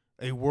to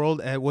a world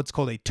at what's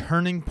called a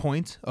turning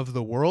point of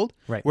the world,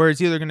 where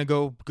it's either going to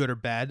go good or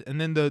bad,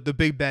 and then the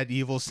big bad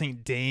evil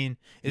Saint Dane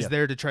is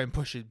there to try and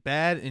push it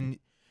bad, and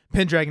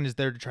Pendragon is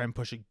there to try and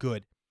push it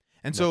good.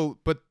 And so,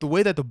 but the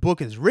way that the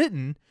book is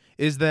written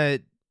is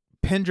that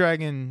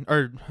Pendragon,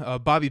 or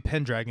Bobby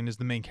Pendragon, is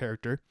the main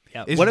character.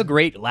 Yeah. What a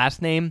great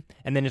last name,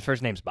 and then his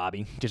first name's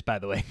Bobby, just by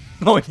the way.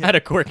 Always had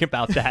a quirk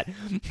about that.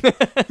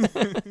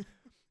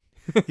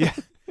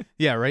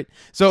 Yeah, right.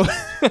 So,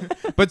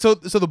 so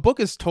the book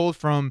is told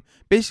from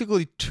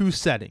basically two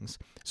settings.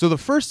 So the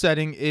first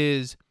setting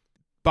is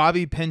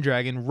Bobby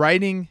Pendragon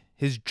writing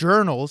his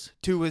journals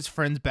to his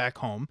friends back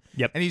home.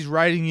 Yep. And he's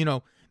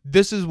writing,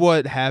 this is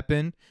what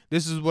happened.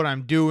 This is what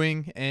I'm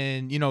doing.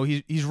 And,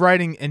 he's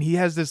writing, and he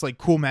has this like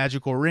cool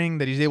magical ring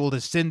that he's able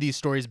to send these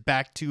stories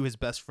back to his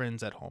best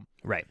friends at home.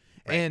 Right.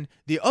 And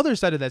the other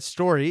side of that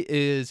story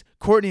is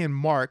Courtney and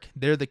Mark.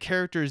 They're the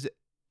characters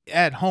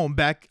at home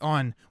back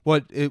on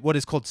what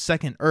is called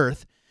Second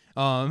Earth.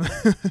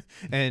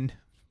 And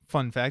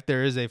fun fact,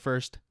 there is a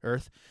first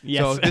Earth.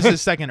 Yes. So this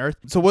is Second Earth.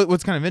 So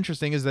what's kind of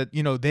interesting is that,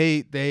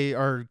 they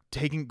are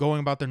going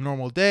about their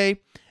normal day,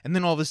 and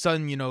then all of a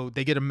sudden,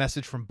 they get a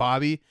message from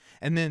Bobby,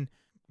 and then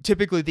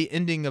typically the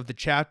ending of the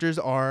chapters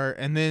are,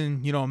 and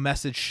then, a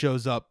message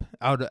shows up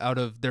out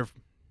of their,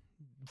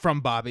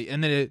 from Bobby,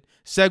 and then it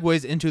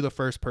segues into the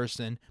first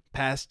person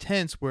past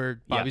tense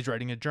where Bobby's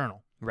writing a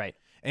journal. Right.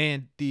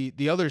 And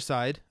the other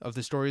side of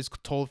the story is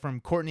told from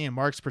Courtney and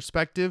Mark's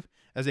perspective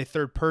as a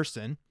third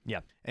person.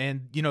 Yeah.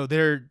 And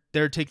they're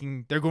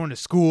going to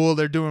school,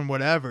 they're doing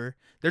whatever.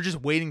 They're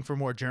just waiting for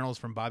more journals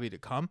from Bobby to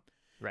come.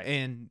 Right.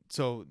 And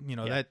so,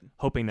 that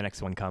hoping the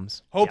next one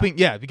comes.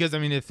 Because I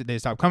mean, if they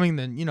stop coming,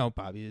 then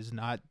Bobby is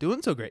not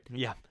doing so great.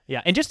 Yeah.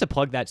 Yeah. And just to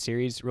plug that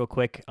series real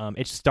quick,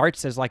 it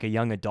starts as like a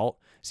young adult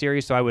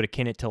series, so I would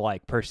akin it to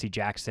like Percy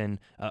Jackson,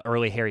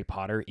 early Harry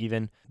Potter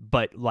even,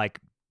 but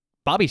like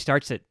Bobby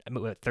starts at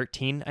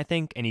 13, I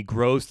think, and he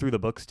grows through the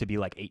books to be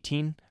like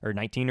 18 or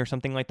 19 or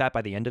something like that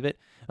by the end of it.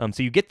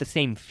 So you get the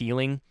same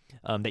feeling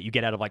that you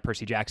get out of like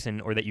Percy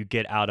Jackson or that you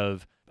get out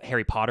of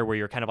Harry Potter, where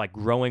you're kind of like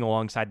growing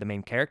alongside the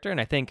main character.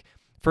 And I think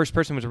first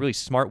person was a really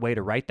smart way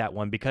to write that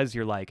one, because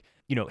you're like,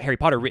 Harry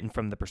Potter written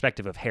from the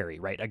perspective of Harry,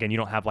 right? Again, you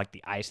don't have like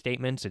the I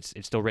statements. It's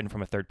still written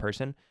from a third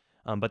person.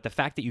 But the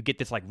fact that you get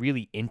this like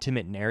really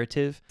intimate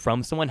narrative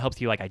from someone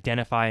helps you like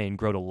identify and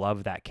grow to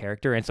love that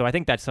character. And so I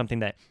think that's something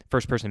that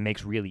first person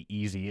makes really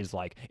easy, is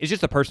like, it's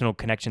just a personal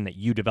connection that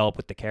you develop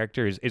with the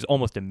character is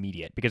almost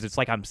immediate, because it's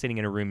like I'm sitting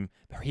in a room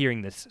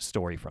hearing this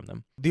story from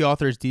them. The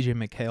author is DJ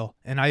McHale,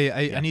 and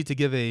I need to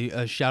give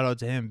a shout out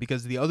to him,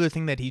 because the other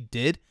thing that he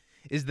did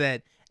is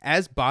that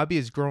as Bobby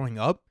is growing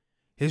up,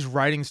 his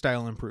writing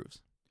style improves.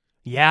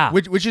 Yeah.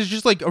 Which is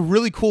just like a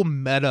really cool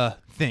meta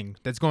thing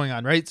that's going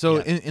on, right? So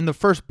in the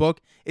first book,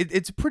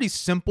 it's pretty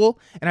simple,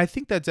 and I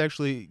think that's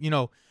actually,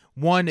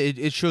 one,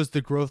 it shows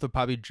the growth of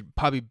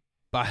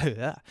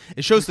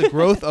it shows the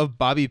growth of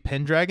Bobby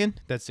Pendragon.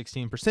 That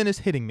 16% is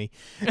hitting me.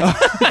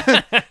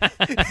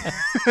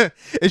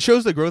 It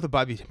shows the growth of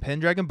Bobby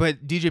Pendragon,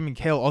 but DJ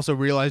McHale also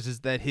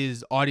realizes that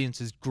his audience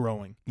is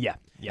growing. Yeah.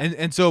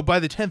 And so by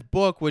the 10th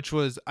book, which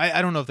was,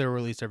 I don't know if they were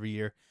released every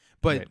year,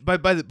 but by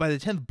the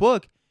 10th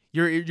book,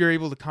 you're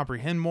able to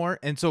comprehend more,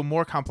 and so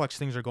more complex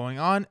things are going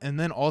on, and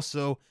then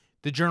also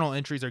the journal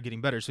entries are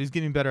getting better. So he's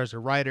getting better as a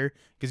writer,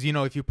 because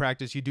if you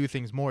practice, you do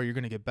things more, you're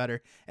going to get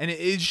better. And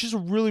it's just a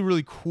really,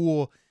 really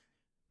cool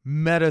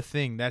meta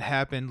thing that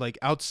happened like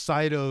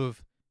outside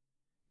of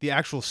the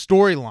actual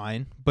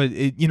storyline, but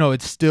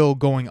it's still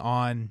going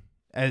on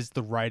as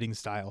the writing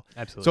style.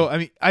 Absolutely. So I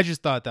mean, I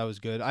just thought that was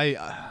good.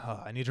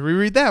 I need to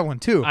reread that one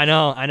too. I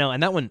know,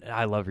 and that one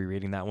I love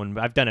rereading that one.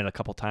 I've done it a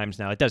couple times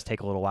now. It does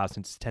take a little while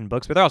since it's 10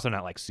 books, but they're also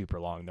not like super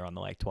long. They're on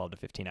the like 12 to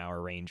 15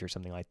 hour range or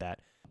something like that.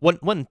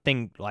 One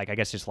thing, like I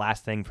guess just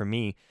last thing for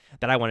me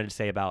that I wanted to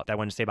say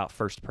about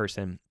first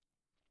person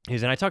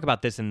is, and I talk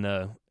about this in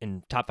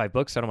top 5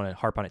 books, so I don't want to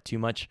harp on it too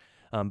much,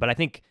 but I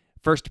think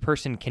first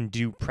person can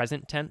do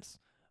present tense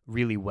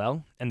really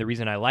well, and the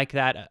reason I like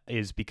that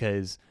is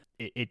because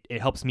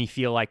it helps me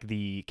feel like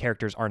the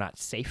characters are not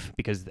safe,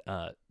 because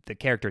the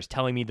character is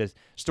telling me the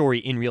story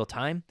in real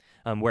time,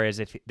 whereas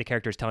if the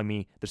character is telling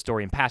me the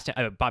story in past,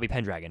 Bobby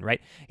Pendragon, right?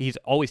 He's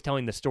always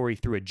telling the story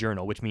through a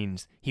journal, which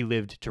means he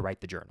lived to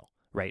write the journal,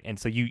 right? And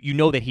so you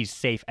know that he's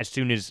safe as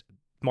soon as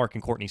Mark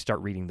and Courtney start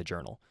reading the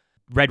journal.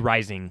 Red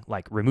Rising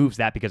like removes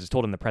that because it's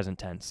told in the present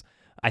tense.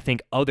 I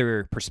think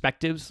other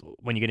perspectives,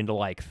 when you get into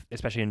like,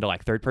 especially into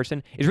like third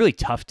person, is really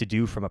tough to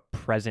do from a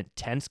present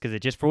tense, because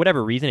it just, for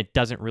whatever reason, it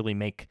doesn't really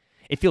make,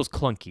 it feels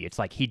clunky. It's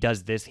like he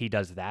does this, he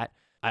does that.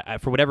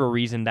 For whatever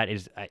reason, that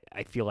is,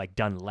 I feel like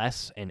done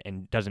less and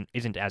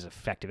isn't as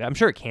effective. I'm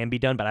sure it can be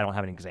done, but I don't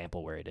have an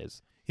example where it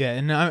is. Yeah,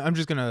 and I'm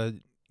just gonna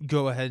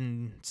go ahead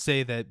and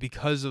say that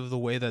because of the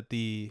way that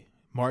the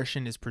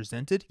Martian is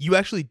presented, you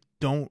actually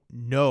don't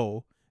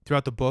know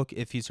throughout the book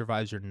if he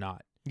survives or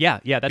not. Yeah,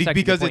 that's actually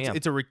because the point,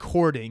 it's a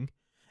recording,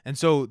 and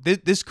so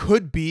this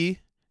could be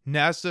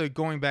NASA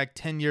going back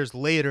 10 years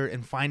later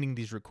and finding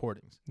these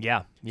recordings.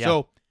 Yeah.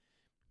 So,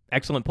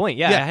 excellent point.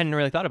 Yeah, I hadn't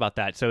really thought about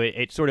that. So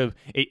it sort of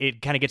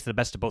it kind of gets the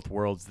best of both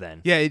worlds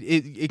then. Yeah,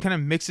 it kind of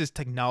mixes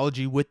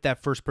technology with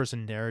that first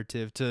person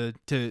narrative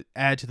to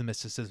add to the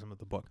mysticism of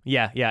the book.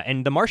 Yeah,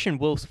 and The Martian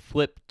will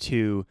flip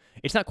to,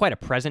 it's not quite a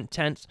present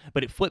tense,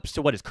 but it flips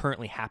to what is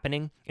currently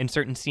happening in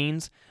certain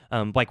scenes.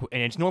 And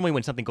it's normally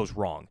when something goes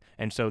wrong,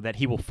 and so that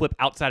he will flip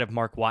outside of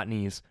Mark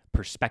Watney's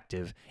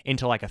perspective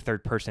into like a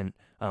third person,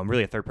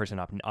 really a third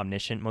person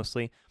omniscient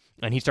mostly.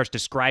 And he starts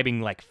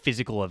describing like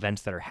physical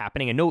events that are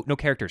happening, and no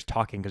character is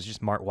talking because it's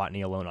just Mark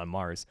Watney alone on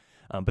Mars.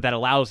 But that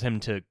allows him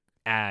to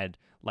add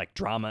like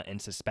drama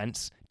and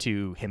suspense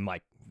to him,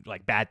 like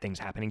bad things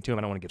happening to him.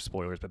 I don't want to give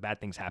spoilers, but bad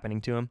things happening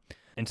to him.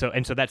 And so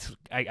that's,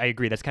 I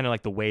agree. That's kind of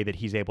like the way that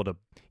he's able to,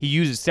 he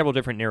uses several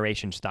different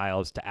narration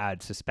styles to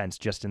add suspense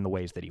just in the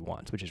ways that he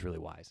wants, which is really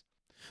wise.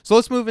 So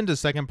let's move into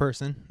second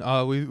person.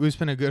 We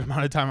spent a good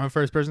amount of time on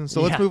first person,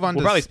 so let's move on.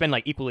 We'll probably spend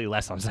like equally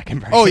less on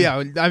second person. Oh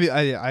yeah,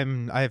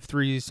 I have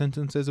 3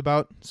 sentences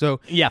about. So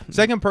yeah,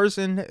 second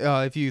person.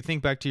 If you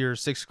think back to your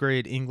 6th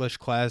grade English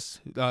class,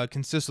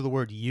 consists of the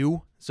word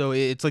you. So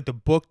it's like the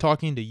book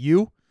talking to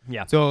you.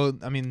 Yeah. So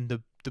I mean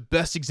the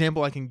best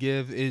example I can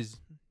give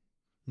is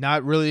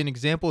not really an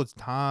example. It's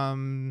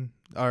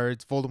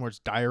it's Voldemort's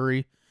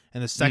diary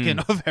and the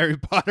second of Harry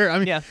Potter. I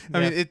mean, I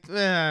mean it's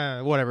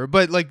whatever.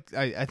 But like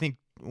I think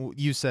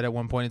you said at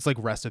one point, it's like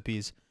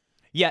recipes.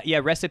 Yeah,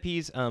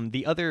 recipes.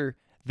 The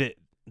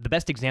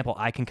best example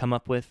I can come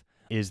up with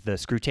is the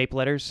Screwtape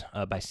Letters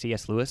by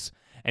C.S. Lewis,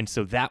 and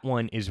so that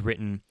one is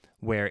written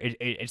where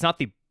it's not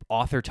the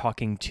author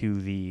talking to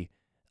the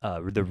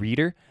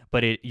reader,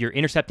 but you're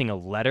intercepting a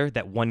letter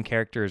that one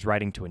character is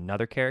writing to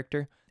another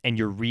character, and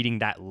you're reading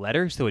that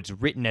letter. So it's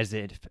written as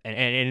if, and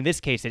in this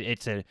case,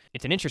 it's an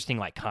interesting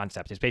like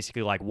concept. It's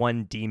basically like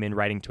one demon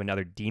writing to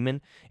another demon,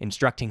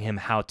 instructing him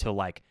how to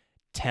like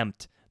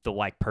tempt the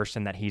like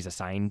person that he's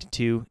assigned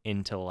to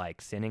into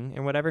like sinning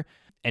or whatever.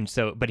 And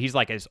so, but he's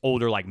like this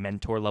older like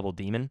mentor level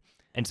demon.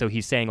 And so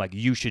he's saying like,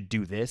 you should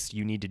do this,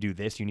 you need to do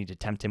this, you need to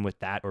tempt him with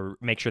that, or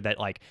make sure that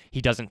like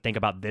he doesn't think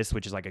about this,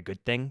 which is like a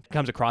good thing. It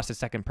comes across as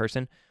second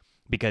person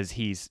because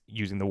he's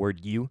using the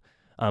word you,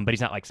 but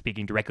he's not like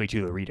speaking directly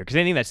to the reader, because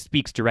anything that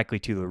speaks directly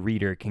to the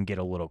reader can get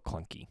a little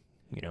clunky,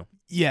 you know?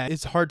 Yeah,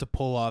 it's hard to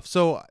pull off.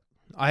 So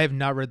I have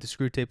not read the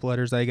Screwtape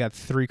Letters. I got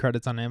 3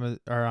 credits on Amazon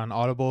or on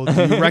Audible. Do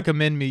you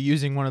recommend me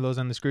using one of those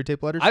on the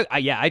Screwtape Letters?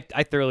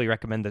 I thoroughly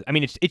recommend that. I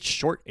mean, it's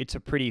short. It's a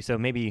pretty, so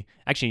maybe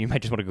actually you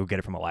might just want to go get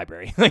it from a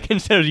library, like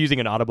instead of using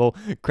an Audible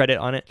credit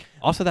on it.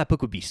 Also, that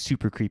book would be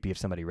super creepy if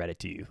somebody read it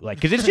to you, like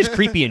because it's just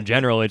creepy in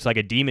general. It's like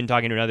a demon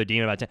talking to another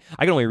demon about.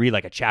 I can only read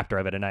like a chapter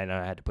of it, and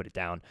I had to put it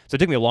down. So it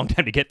took me a long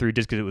time to get through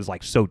just because it was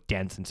like so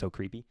dense and so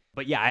creepy.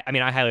 But yeah, I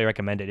mean, I highly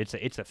recommend it.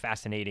 It's a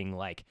fascinating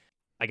like,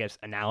 I guess,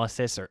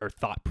 analysis or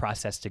thought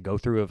process to go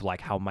through of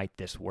like, how might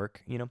this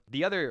work, you know?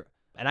 The other,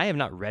 and I have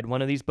not read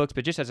one of these books,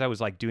 but just as I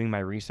was like doing my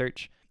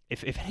research,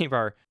 if any of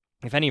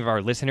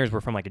our listeners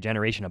were from like a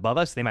generation above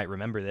us, they might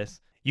remember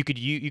this. You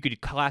could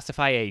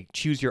classify a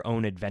choose your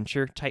own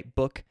adventure type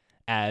book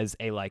as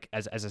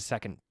a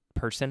second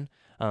person.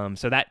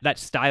 So that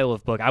style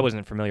of book, I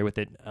wasn't familiar with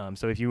it.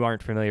 So if you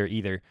aren't familiar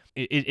either,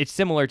 it's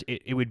similar.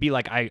 It would be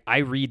like I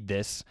read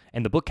this,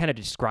 and the book kind of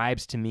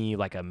describes to me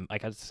like a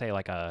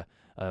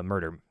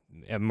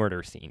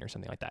murder scene or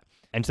something like that.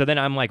 And so then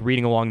I'm like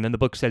reading along, and then the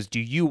book says, do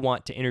you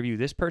want to interview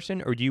this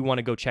person, or do you want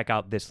to go check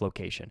out this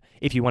location?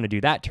 If you want to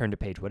do that, turn to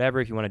page whatever.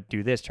 If you want to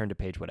do this, turn to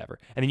page whatever.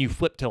 And then you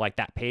flip to like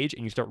that page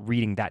and you start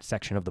reading that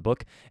section of the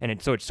book. And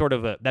it's sort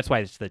of that's why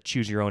it's the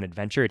choose your own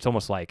adventure. It's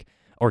almost like,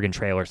 Oregon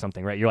Trail or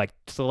something, right? You're like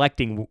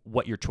selecting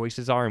what your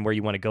choices are and where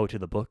you want to go to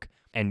the book.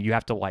 And you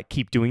have to like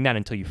keep doing that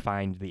until you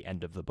find the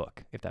end of the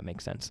book, if that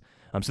makes sense.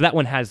 So that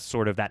one has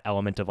sort of that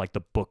element of like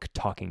the book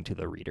talking to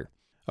the reader.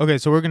 Okay,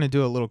 so we're going to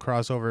do a little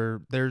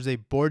crossover. There's a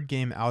board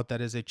game out that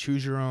is a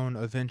choose your own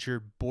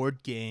adventure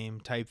board game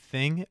type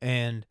thing,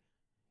 and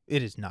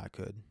it is not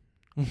good.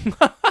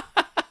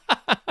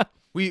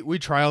 We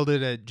trialed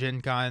it at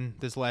Gen Con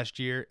this last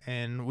year,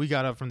 and we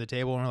got up from the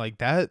table and we're like,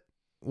 that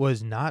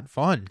was not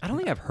fun. I don't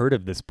think I've heard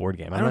of this board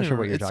game. I'm not sure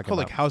what you're talking about. It's called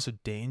like House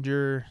of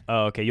Danger.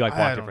 Oh, okay. You like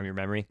blocked it from your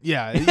memory?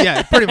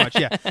 Yeah, pretty much,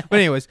 yeah. But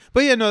anyways,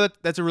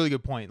 that's a really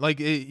good point. Like,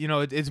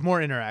 it's more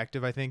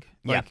interactive, I think.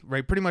 Like, yeah.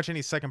 Right, pretty much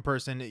any second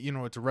person,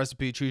 it's a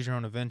recipe, choose your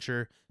own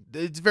adventure.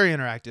 It's very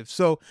interactive.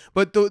 So,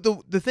 but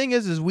the thing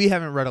is we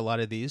haven't read a lot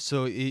of these.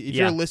 So if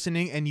you're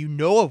listening and you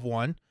know of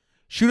one,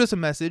 shoot us a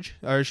message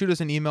or shoot us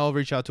an email,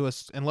 reach out to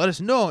us and let us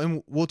know,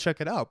 and we'll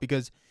check it out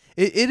because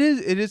it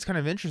is kind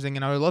of interesting,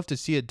 and I would love to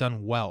see it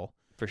done well.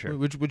 For sure.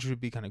 Which would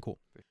be kind of cool.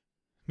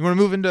 You want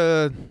to move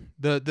into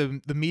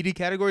the meaty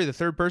category, the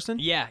third person?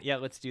 Yeah,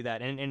 let's do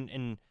that.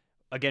 And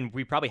again,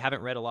 we probably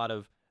haven't read a lot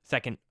of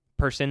second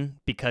person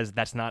because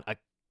that's not a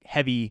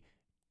heavy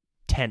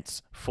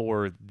tense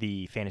for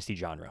the fantasy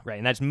genre, right?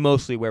 And that's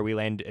mostly where we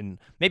land in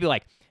maybe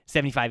like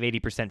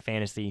 75-80%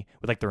 fantasy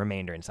with like the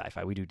remainder in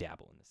sci-fi. We do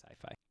dabble in the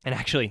sci-fi. And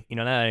actually,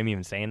 now that I'm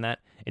even saying that,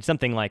 it's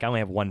something like I only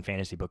have one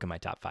fantasy book in my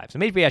top 5. So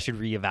maybe I should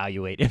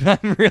reevaluate if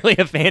I'm really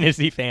a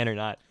fantasy fan or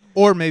not.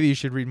 Or maybe you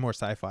should read more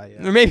sci-fi.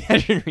 Yeah. Or maybe I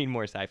should read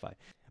more sci-fi.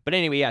 But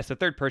anyway, yeah, so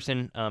third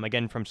person,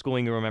 again, from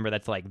schooling, you remember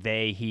that's like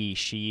they, he,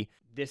 she.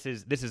 This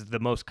is the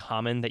most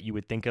common that you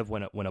would think of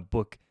when a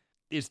book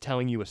is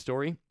telling you a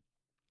story.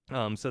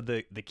 So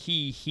the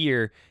key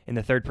here in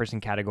the third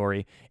person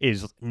category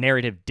is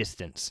narrative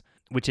distance,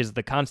 which is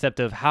the concept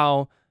of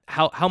how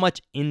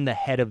much in the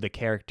head of the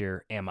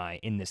character am I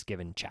in this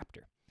given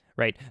chapter,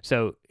 right?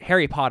 So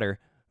Harry Potter,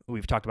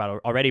 we've talked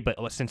about already, but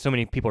since so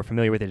many people are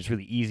familiar with it, it's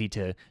really easy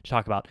to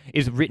talk about,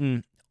 is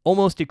written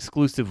almost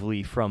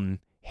exclusively from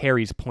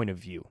Harry's point of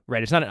view,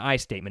 right? It's not an I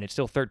statement, it's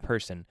still third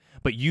person,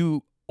 but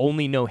you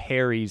only know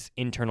Harry's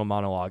internal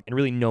monologue and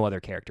really no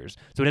other characters.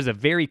 So it has a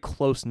very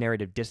close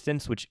narrative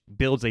distance, which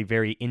builds a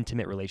very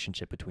intimate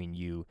relationship between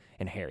you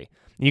and Harry.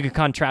 And you can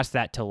contrast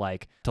that to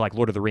like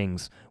Lord of the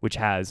Rings, which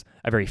has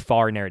a very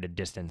far narrative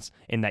distance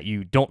in that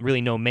you don't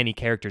really know many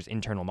characters'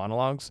 internal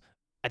monologues.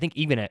 I think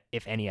even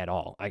if any at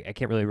all. I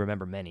can't really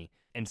remember many.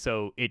 And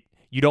so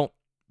you don't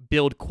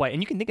build quite,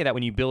 and you can think of that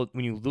when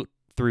you look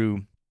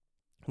through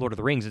Lord of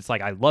the Rings, it's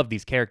like I love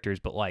these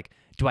characters, but like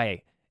do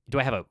I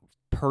have a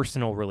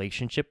personal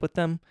relationship with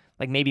them?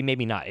 Like maybe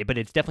not, but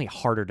it's definitely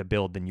harder to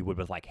build than you would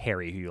with like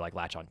Harry, who you like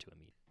latch onto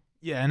immediately.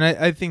 Yeah, and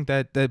I think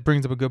that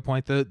brings up a good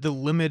point. The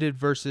limited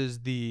versus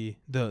the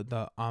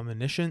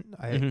omniscient.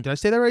 Did I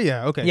say that right?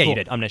 Yeah. Okay. Yeah, cool. You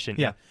did. Omniscient.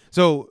 Yeah.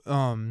 So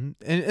and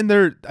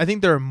I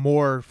think there are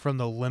more from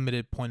the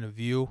limited point of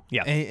view.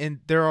 Yeah. And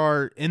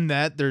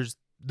there's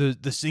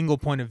the single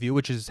point of view,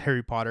 which is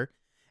Harry Potter.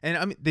 And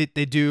I mean they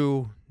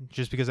do,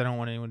 just because I don't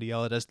want anyone to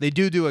yell at us, they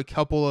do a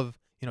couple of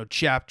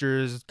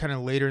chapters kind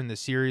of later in the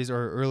series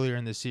or earlier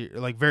in the series,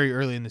 like very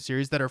early in the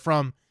series, that are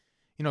from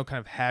kind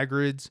of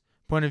Hagrid's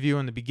point of view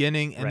in the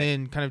beginning, and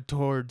then kind of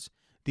towards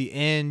the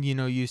end,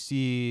 you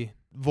see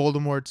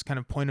Voldemort's kind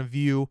of point of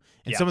view,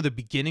 and some of the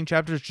beginning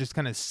chapters just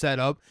kind of set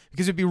up,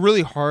 because it'd be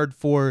really hard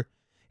for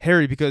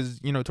Harry, because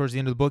towards the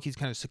end of the book he's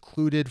kind of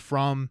secluded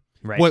from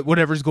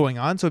whatever's going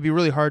on, so it'd be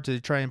really hard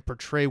to try and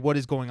portray what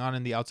is going on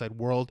in the outside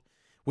world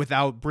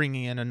without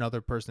bringing in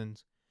another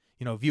person's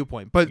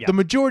viewpoint. But the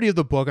majority of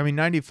the book, I mean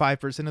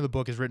 95% of the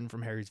book, is written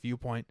from Harry's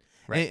viewpoint,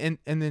 and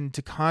then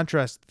to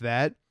contrast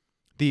that,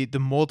 the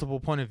multiple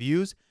point of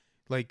views,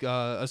 like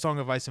A Song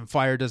of Ice and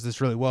Fire does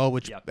this really well,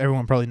 which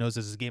everyone probably knows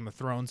this is Game of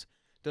Thrones,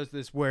 does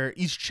this where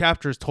each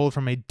chapter is told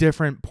from a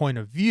different point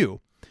of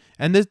view.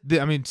 And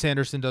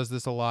Sanderson does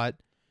this a lot.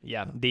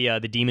 Yeah, the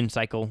Demon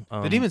Cycle.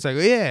 The Demon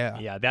Cycle, yeah.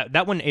 Yeah,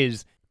 that one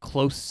is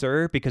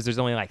closer because there's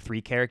only like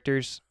 3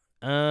 characters.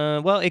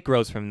 Well, it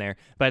grows from there.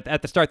 But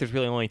at the start, there's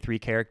really only 3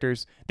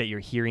 characters that you're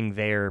hearing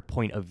their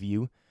point of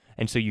view.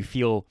 And so you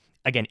feel,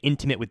 again,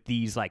 intimate with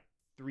these like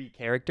 3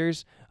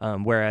 characters,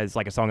 whereas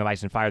like A Song of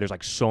Ice and Fire, there's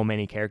like so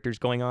many characters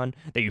going on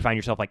that you find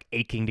yourself like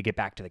aching to get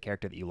back to the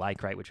character that you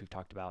like, right? Which we've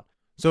talked about.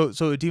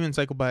 So Demon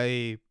Cycle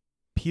by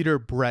Peter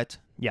Brett.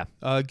 Yeah.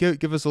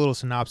 Give us a little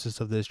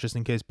synopsis of this, just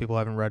in case people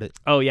haven't read it.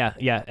 Oh, yeah.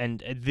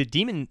 And the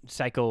Demon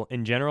Cycle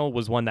in general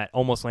was one that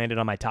almost landed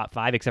on my top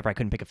 5, except for I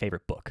couldn't pick a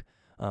favorite book.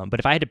 But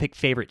if I had to pick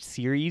favorite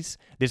series,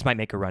 this might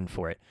make a run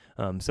for it.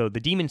 So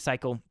the Demon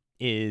Cycle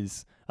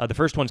is, the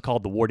first one's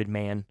called The Warded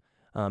Man.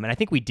 And I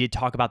think we did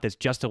talk about this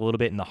just a little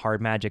bit in the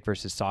hard magic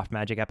versus soft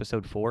magic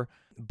episode 4.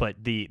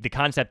 But the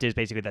concept is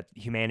basically that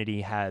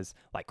humanity has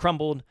like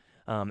crumbled,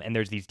 and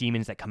there's these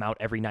demons that come out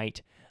every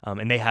night,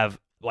 and they have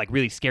like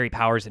really scary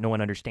powers that no one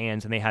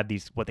understands, and they have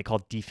these what they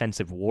call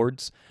defensive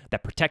wards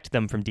that protect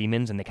them from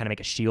demons, and they kind of make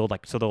a shield,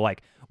 like so they'll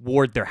like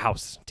ward their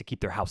house to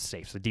keep their house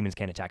safe, so demons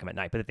can't attack them at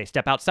night. But if they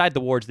step outside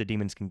the wards, the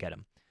demons can get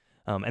them.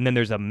 And then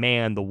there's a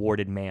man, the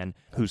warded man,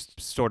 who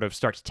sort of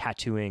starts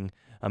tattooing.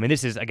 And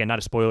this is, again, not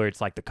a spoiler.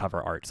 It's like the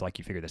cover art. So like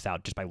you figure this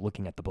out just by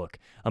looking at the book.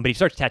 But he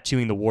starts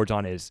tattooing the wards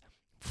on his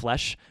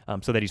flesh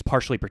so that he's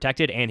partially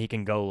protected, and he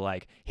can go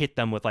like hit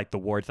them with like the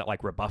wards that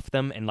like rebuff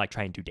them and like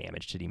try and do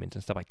damage to demons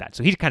and stuff like that.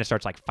 So he kind of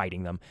starts like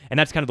fighting them. And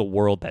that's kind of the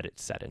world that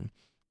it's set in.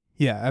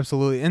 Yeah,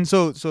 absolutely. And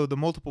so the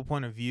multiple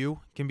point of view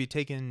can be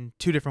taken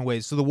two different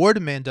ways. So the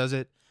warded man does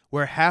it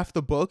where half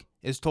the book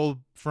is told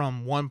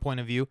from one point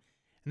of view,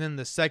 and then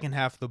the second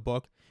half of the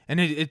book, and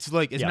it's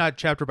like it's not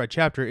chapter by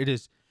chapter. It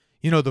is,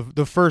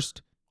 the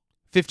first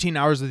 15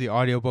 hours of the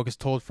audiobook is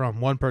told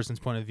from one person's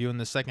point of view, and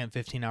the second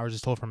 15 hours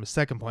is told from a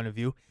second point of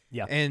view.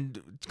 Yeah.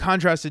 And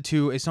contrasted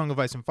to A Song of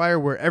Ice and Fire,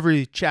 where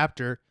every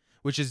chapter,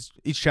 which is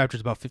each chapter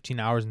is about 15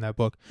 hours in that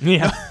book.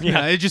 Yeah.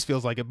 It just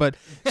feels like it. But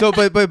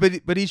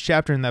each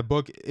chapter in that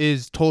book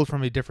is told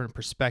from a different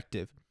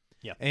perspective.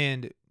 Yeah.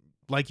 And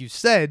like you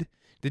said,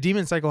 the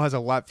Demon Cycle has a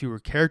lot fewer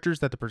characters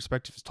that the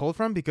perspective is told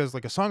from, because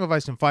like A Song of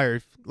Ice and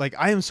Fire, like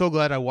I am so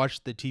glad I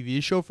watched the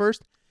TV show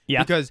first.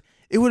 Yeah. Because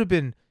it would have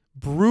been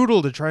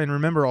brutal to try and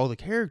remember all the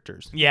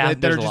characters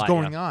that are just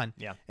going on.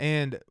 Yeah.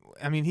 And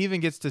I mean, he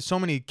even gets to so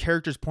many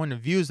characters' point of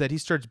views that he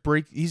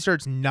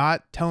starts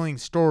not telling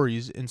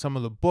stories in some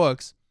of the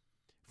books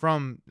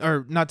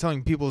or not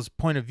telling people's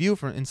point of view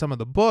in some of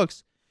the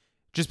books,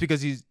 just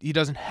because he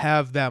doesn't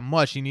have that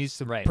much. He needs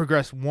to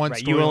progress one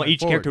story.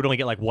 Each character would only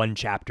get like one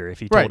chapter if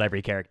he told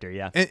every character.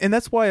 Yeah. And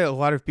that's why a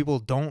lot of people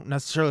don't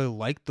necessarily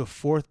like the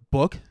fourth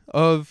book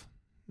of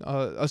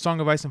A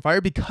Song of Ice and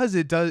Fire, because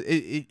it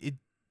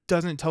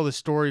doesn't tell the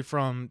story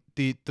from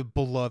the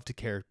beloved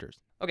characters.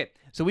 Okay,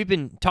 so we've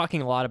been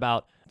talking a lot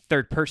about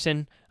third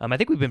person. I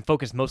think we've been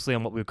focused mostly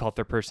on what we would call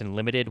third person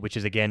limited, which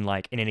is, again,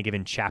 like in any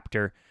given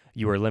chapter,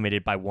 you are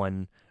limited by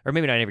one, or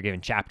maybe not in every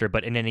given chapter,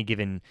 but in any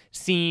given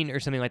scene or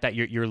something like that,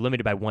 you're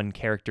limited by one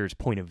character's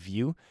point of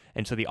view.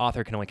 And so the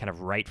author can only kind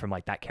of write from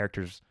like that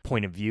character's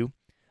point of view.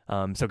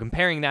 So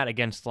comparing that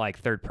against like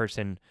third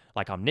person,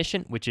 like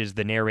omniscient, which is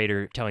the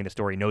narrator telling the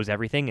story knows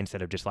everything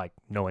instead of just like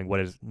knowing what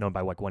is known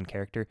by like one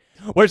character.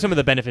 What are some of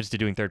the benefits to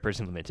doing third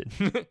person limited?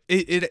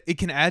 It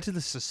can add to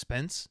the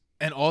suspense,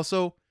 and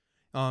also,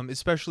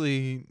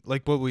 especially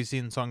like what we see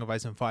in Song of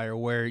Ice and Fire,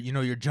 where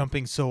you're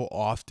jumping so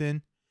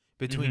often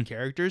between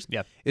characters.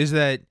 Yeah, is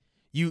that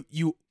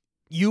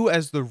you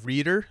as the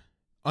reader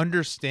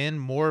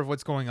understand more of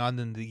what's going on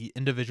than the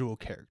individual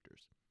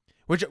characters,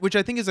 which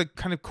I think is a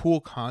kind of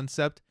cool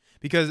concept.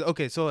 Because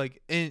so like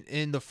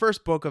in the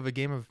first book of A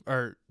Game of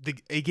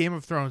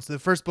Thrones, the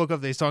first book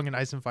of the Song of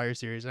Ice and Fire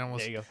series, I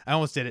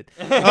almost did it.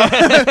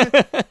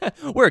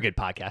 We're a good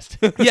podcast.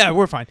 Yeah,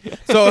 we're fine.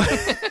 So,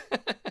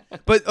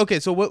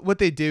 but so what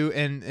they do,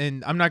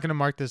 and I'm not gonna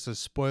mark this as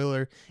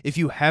spoiler if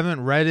you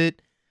haven't read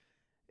it.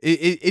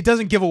 It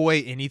doesn't give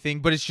away anything,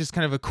 but it's just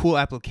kind of a cool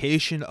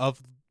application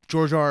of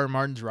George R.R.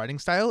 Martin's writing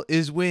style.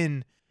 Is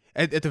when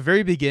at the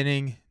very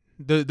beginning,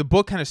 the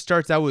book kind of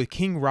starts out with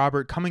King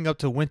Robert coming up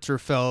to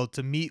Winterfell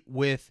to meet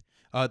with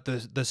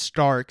the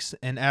Starks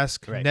and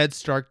ask Ned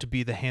Stark to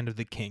be the Hand of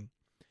the King.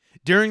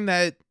 During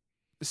that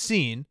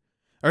scene,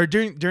 or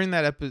during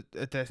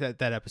that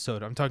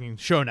episode, I'm talking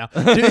show now.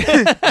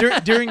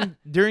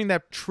 during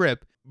that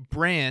trip,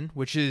 Bran,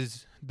 which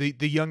is the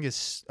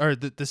youngest, or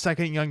the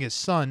second youngest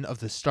son of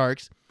the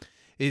Starks,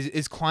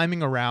 is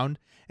climbing around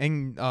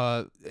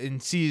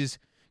and sees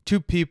two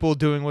people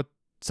doing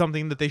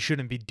something that they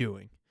shouldn't be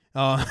doing.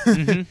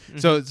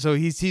 So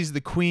he sees the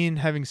queen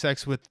having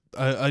sex with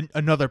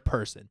another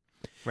person,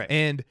 right?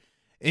 And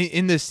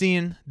in this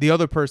scene, the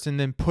other person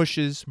then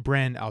pushes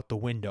Bran out the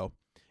window,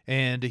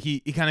 and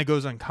he kind of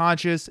goes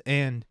unconscious.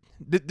 And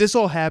this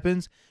all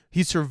happens.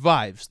 He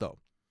survives though,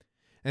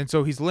 and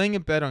so he's laying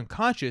in bed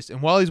unconscious.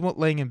 And while he's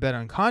laying in bed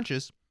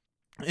unconscious,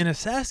 an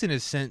assassin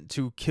is sent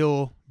to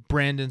kill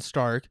Brandon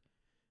Stark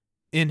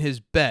in his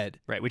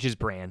bed. Right, which is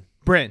Bran.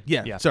 Bran,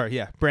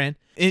 Bran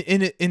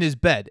in his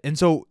bed. And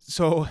so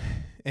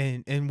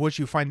and what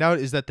you find out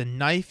is that the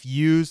knife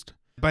used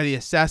by the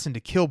assassin to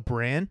kill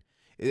Bran,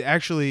 it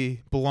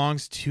actually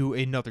belongs to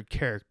another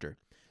character.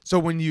 So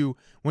when you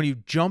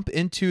jump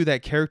into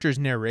that character's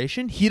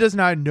narration, he does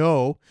not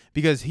know,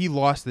 because he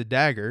lost the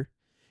dagger.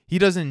 He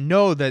doesn't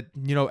know that,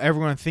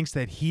 everyone thinks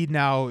that he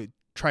now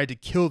tried to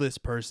kill this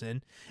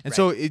person. And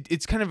so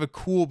it's kind of a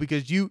cool,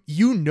 because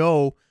you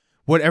know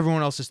what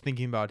everyone else is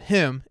thinking about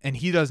him, and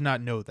he does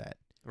not know that.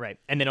 Right.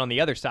 And then on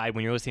the other side,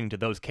 when you're listening to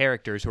those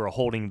characters who are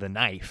holding the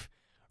knife,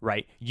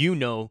 right, you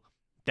know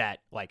that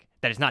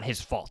it's not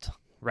his fault,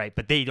 right?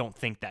 But they don't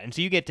think that. And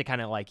so you get to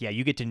kind of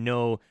you get to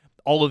know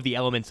all of the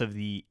elements of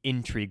the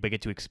intrigue, but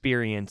get to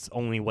experience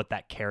only what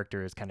that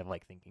character is kind of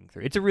thinking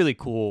through. It's a really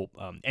cool,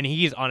 and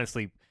he is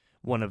honestly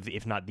one of the,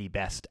 if not the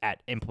best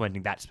at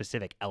implementing that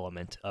specific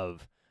element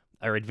of,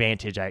 or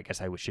advantage, I guess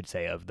I should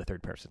say, of the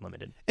third person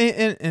limited.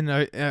 And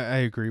I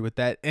agree with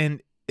that.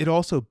 And it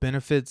also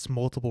benefits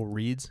multiple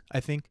reads,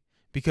 I think,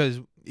 because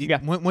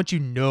once you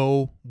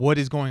know what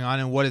is going on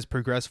and what has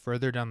progressed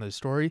further down the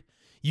story,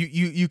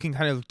 you can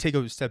kind of take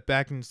a step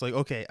back and it's like,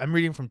 okay, I'm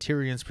reading from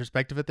Tyrion's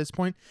perspective at this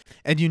point,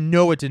 and you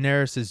know what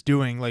Daenerys is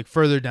doing like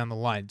further down the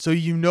line. So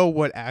you know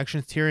what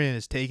actions Tyrion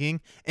is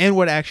taking and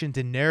what action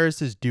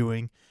Daenerys is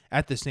doing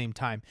at the same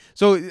time.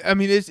 So I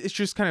mean, it's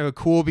just kind of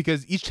cool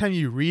because each time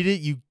you read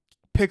it, you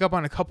pick up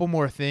on a couple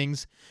more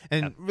things.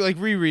 And like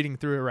rereading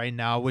through it right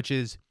now, which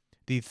is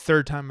the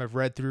third time I've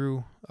read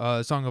through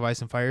Song of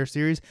Ice and Fire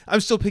series,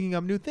 I'm still picking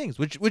up new things,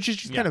 which is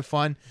just kind of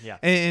fun. Yeah.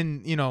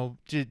 And you know,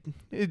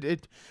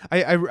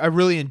 I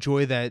really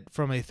enjoy that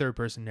from a third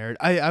person narrative.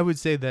 I would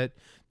say that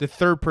the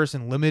third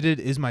person limited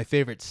is my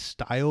favorite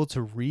style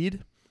to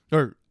read,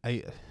 or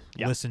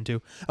listen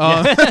to.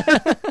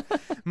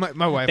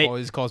 My wife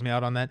always calls me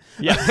out on that.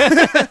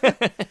 Yeah.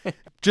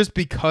 Just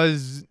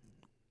because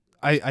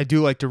I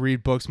do like to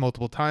read books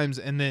multiple times,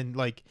 and then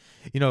like,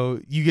 you know,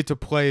 you get to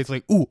play. It's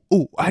like, ooh,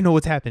 I know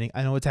what's happening,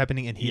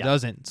 and he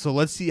doesn't. So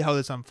let's see how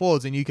this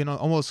unfolds, and you can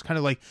almost kind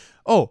of like,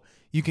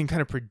 you can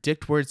kind of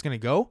predict where it's gonna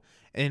go.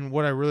 And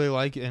what I really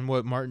like, and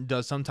what Martin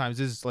does sometimes,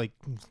 is like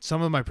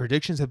some of my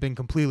predictions have been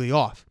completely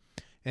off,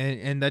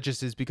 and that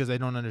just is because I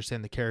don't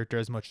understand the character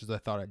as much as I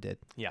thought I did.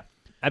 Yeah,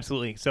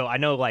 absolutely. So I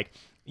know like.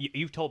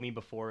 You've told me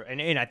before,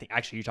 and I think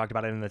actually you talked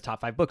about it in the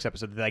top 5 books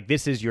episode, that like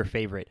this is your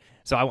favorite.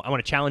 So I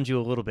want to challenge you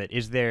a little bit.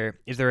 Is there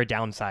a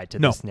downside to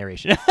this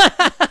narration?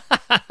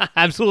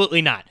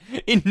 Absolutely not.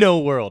 In no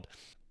world.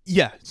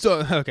 Yeah.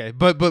 So okay,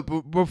 but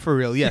for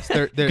real, yes.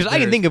 Because I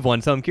can think of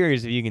one, so I'm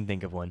curious if you can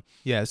think of one.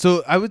 Yeah.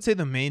 So I would say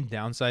the main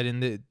downside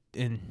in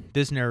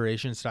this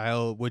narration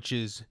style, which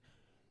is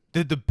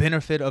the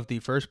benefit of the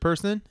first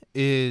person,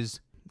 is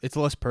it's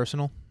less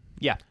personal.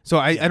 Yeah. So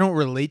I don't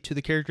relate to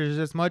the characters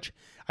as much.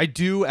 I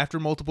do after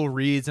multiple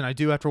reads, and I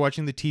do after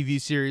watching the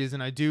TV series,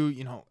 and I do,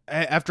 you know,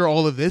 after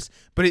all of this,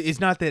 but it's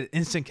not that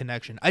instant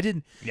connection. I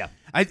didn't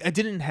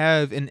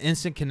have an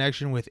instant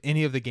connection with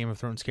any of the Game of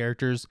Thrones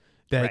characters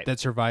that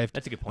survived.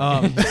 That's a good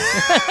point.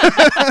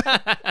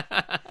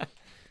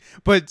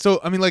 But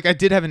so, I mean, like, I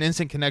did have an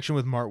instant connection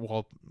with Mark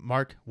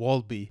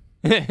Wahlberg.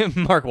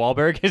 Mark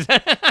Wahlberg is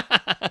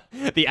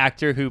the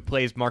actor who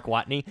plays Mark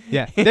Watney.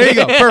 Yeah, there you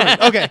go.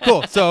 Perfect. Okay,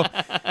 cool. So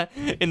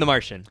in The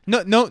Martian.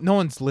 No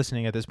one's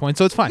listening at this point,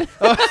 so it's fine.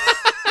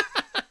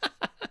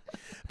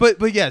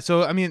 But yeah,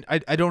 so I mean,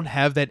 I don't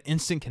have that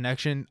instant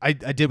connection. I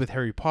did with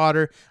Harry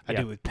Potter. I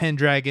did with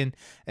Pendragon,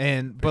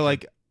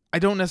 like I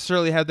don't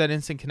necessarily have that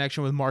instant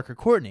connection with Mark or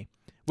Courtney,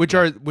 which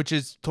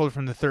is told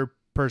from the third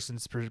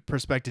person's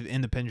perspective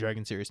in the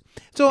Pendragon series.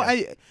 So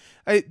I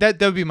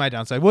that would be my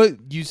downside.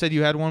 What you said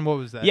you had one? What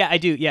was that? Yeah, I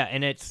do. Yeah,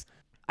 and it's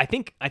I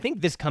think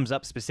this comes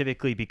up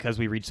specifically because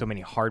we read so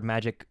many hard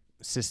magic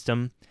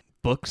system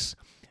books.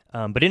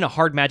 But in a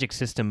hard magic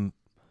system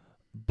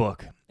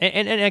book,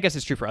 and I guess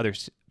it's true for other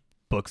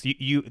books,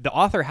 the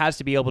author has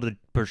to be able to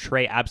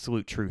portray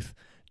absolute truth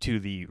to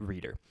the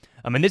reader.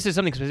 And this is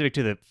something specific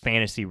to the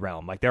fantasy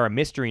realm. Like there are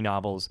mystery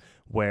novels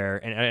where,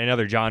 and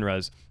other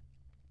genres,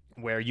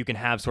 where you can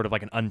have sort of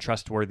like an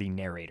untrustworthy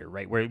narrator,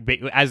 right? Where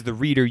as the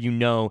reader, you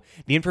know,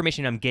 the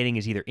information I'm getting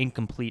is either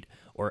incomplete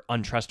or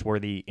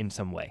untrustworthy in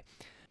some way.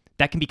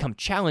 That can become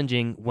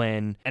challenging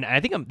when, and I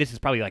think this is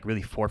probably like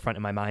really forefront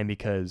in my mind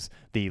because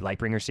the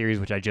Lightbringer series,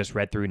 which I just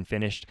read through and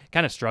finished,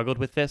 kind of struggled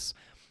with this,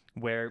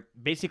 where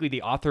basically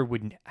the author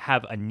would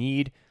have a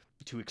need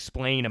to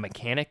explain a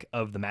mechanic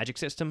of the magic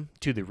system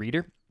to the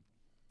reader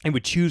and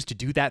would choose to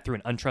do that through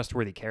an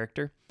untrustworthy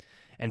character.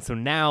 And so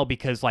now,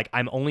 because like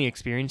I'm only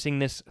experiencing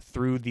this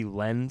through the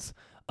lens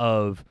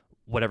of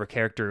whatever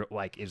character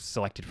like is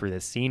selected for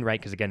this scene, right?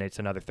 Because again, it's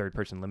another third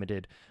person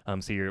limited.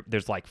 So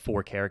there's like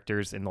 4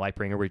 characters in the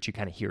Lightbringer, which you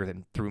kind of hear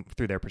them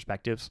through their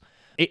perspectives.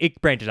 It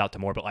branches out to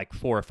more, but like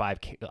 4 or 5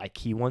 like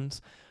key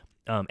ones.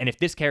 And if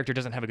this character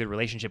doesn't have a good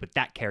relationship with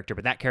that character,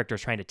 but that character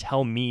is trying to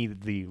tell me,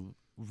 the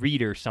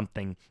reader,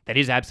 something that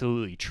is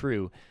absolutely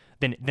true,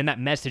 then that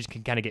message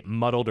can kind of get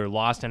muddled or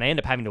lost, and I end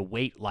up having to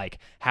wait like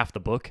half the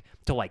book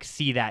to like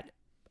see that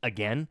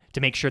again to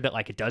make sure that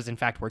like it does in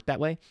fact work that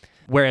way.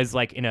 Whereas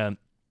like in a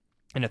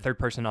third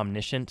person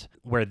omniscient,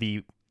 where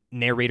the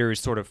narrator is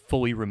sort of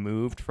fully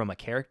removed from a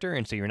character,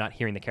 and so you're not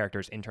hearing the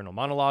character's internal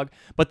monologue,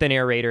 but the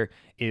narrator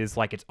is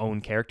like its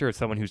own character. It's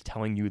someone who's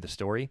telling you the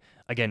story.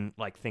 Again,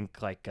 like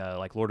think like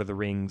Lord of the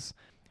Rings.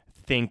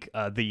 Think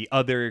the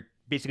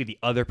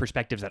other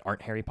perspectives that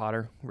aren't Harry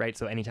Potter, right?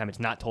 So anytime it's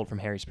not told from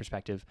Harry's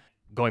perspective,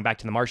 going back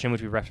to The Martian,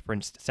 which we've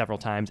referenced several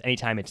times,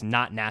 anytime it's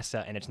not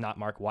NASA and it's not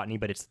Mark Watney,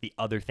 but it's the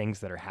other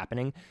things that are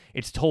happening,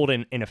 it's told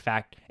in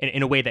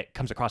a way that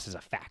comes across as a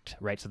fact,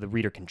 right? So the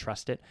reader can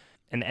trust it.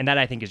 And that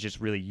I think is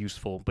just really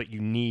useful, but you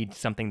need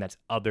something that's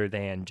other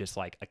than just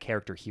like a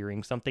character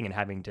hearing something and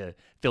having to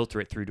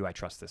filter it through, do I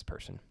trust this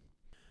person?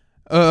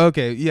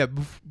 Okay, yeah,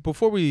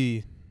 before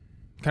we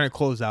kind of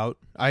close out,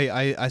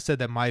 I said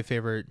that my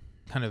favorite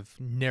kind of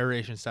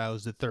narration style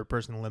is the third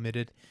person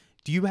limited.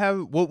 Do you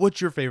have what's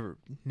your favorite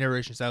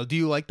narration style? Do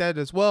you like that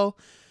as well?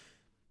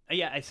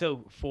 Yeah,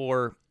 so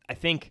I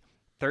think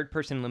third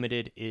person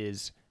limited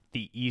is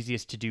the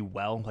easiest to do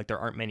well. Like there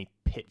aren't many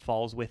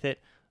pitfalls with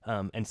it,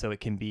 and so it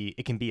can be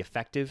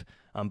effective.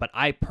 But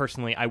I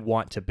personally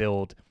want to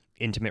build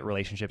intimate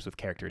relationships with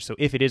characters. So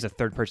if it is a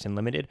third person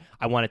limited,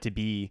 I want it to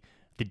be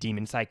the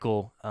Demon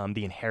Cycle,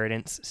 the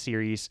Inheritance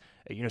series,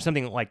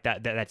 something like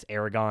that. That's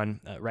Aragon,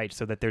 right?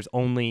 So that there's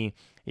only,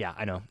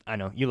 I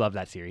know, you love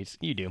that series.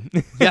 You do.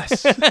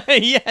 Yes.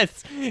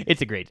 Yes.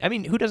 It's a great,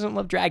 who doesn't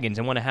love dragons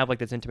and want to have like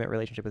this intimate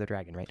relationship with a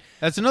dragon, right?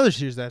 That's another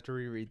series I have to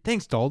reread.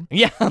 Thanks, Dold.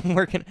 Yeah, I'm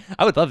working.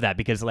 I would love that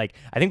because like,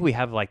 I think we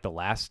have like the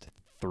last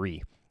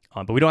 3,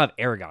 but we don't have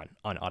Aragon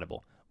on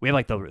Audible. We have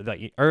like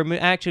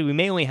actually we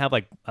may only have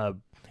like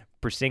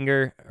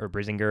Brisingar,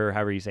 or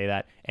however you say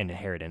that, and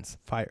Inheritance.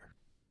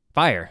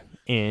 Fire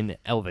in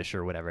Elvish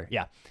or whatever.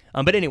 Yeah.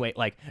 But anyway,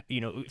 like,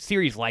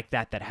 series like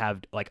that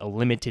have like a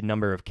limited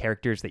number of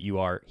characters that you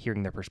are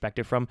hearing their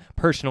perspective from.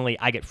 Personally,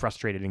 I get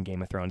frustrated in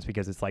Game of Thrones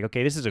because it's like,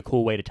 okay, this is a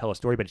cool way to tell a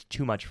story, but it's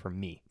too much for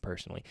me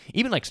personally.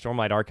 Even like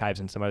Stormlight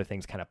Archives and some other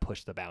things kind of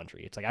push the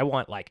boundary. It's like, I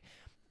want like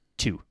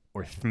 2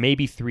 or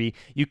maybe 3.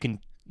 You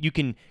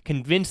can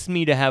convince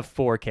me to have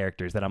 4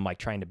 characters that I'm like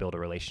trying to build a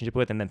relationship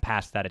with, and then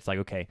past that, it's like,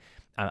 okay,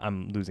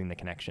 I'm losing the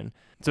connection.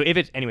 So if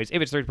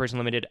it's third person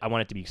limited, I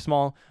want it to be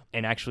small.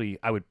 And actually,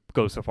 I would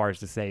go so far as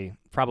to say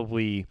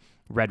probably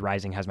Red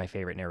Rising has my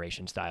favorite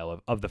narration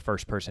style of the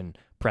first person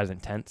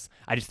present tense.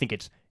 I just think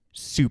it's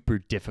super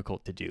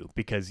difficult to do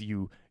because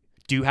you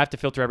do have to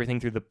filter everything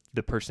through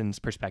the person's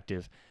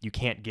perspective. You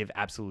can't give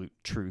absolute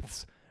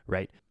truths,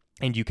 right?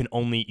 And you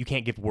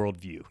can't give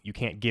worldview. You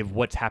can't give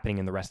what's happening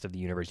in the rest of the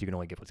universe. You can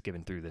only give what's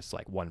given through this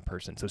like one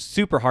person. So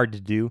super hard to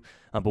do.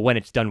 But when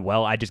it's done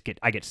well, I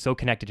get so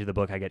connected to the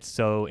book. I get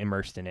so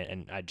immersed in it,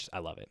 and I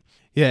love it.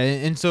 Yeah,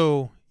 and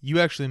so you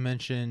actually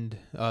mentioned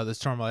the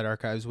Stormlight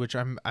Archives, which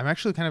I'm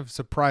actually kind of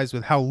surprised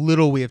with how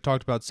little we have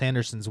talked about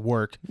Sanderson's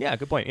work. Yeah,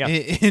 good point. Yeah,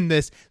 in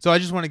this. So I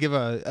just want to give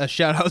a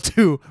shout out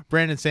to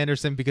Brandon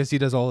Sanderson because he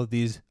does all of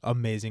these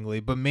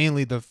amazingly, but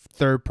mainly the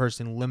third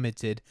person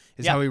limited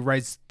is how he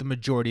writes the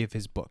majority of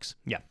his books.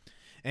 Yeah,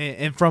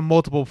 and from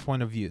multiple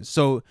point of views.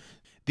 So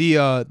the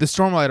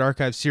Stormlight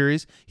Archives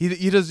series,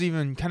 he does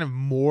even kind of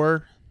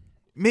more.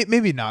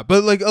 Maybe not,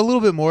 but like a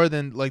little bit more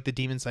than like the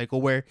Demon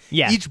Cycle, where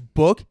each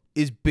book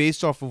is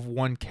based off of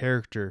one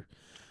character.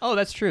 Oh,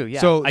 that's true. Yeah,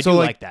 so I do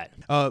like that.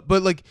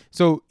 But like,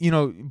 so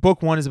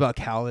book 1 is about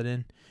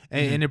Kaladin,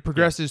 and it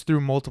progresses through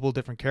multiple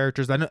different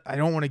characters. I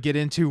don't want to get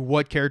into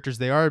what characters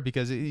they are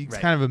because it's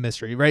kind of a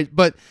mystery, right?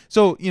 But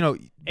so and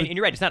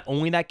you're right. It's not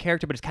only that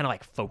character, but it's kind of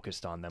like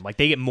focused on them. Like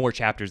they get more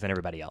chapters than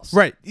everybody else.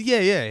 Right.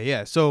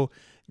 Yeah. So,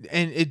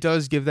 and it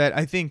does give that.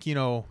 I think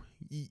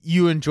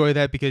you enjoy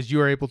that because you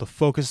are able to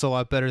focus a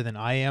lot better than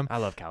I am. I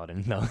love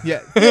Kaladin. No.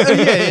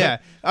 Yeah.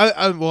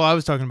 I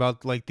was talking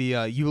about like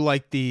the you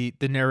like the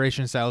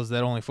narration styles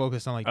that only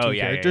focus on like 2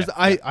 characters.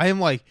 Yeah. I am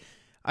like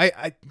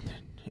I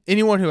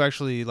anyone who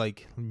actually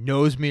like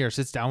knows me or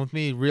sits down with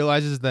me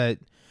realizes that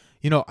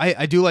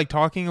I do like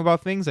talking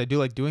about things. I do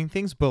like doing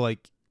things, but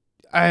like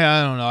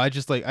I don't know. I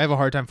just like I have a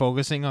hard time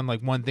focusing on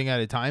like one thing at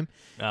a time,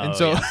 and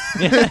so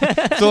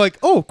so like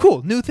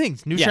cool, new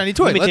things, new shiny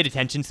toy, limited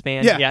attention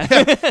span. Yeah.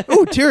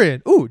 Ooh,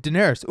 Tyrion. Ooh,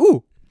 Daenerys.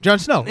 Ooh, Jon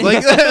Snow.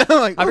 Like,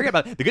 like I forget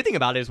about the good thing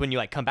about it is when you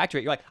like come back to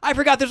it, you're like, I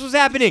forgot this was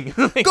happening.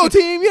 Go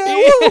team, yeah.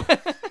 Woo!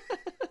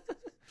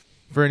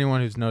 For anyone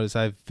who's noticed,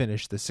 I've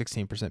finished the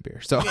 16% beer.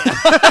 So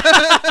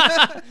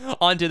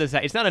on to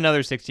it's not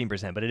another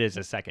 16%, but it is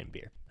a second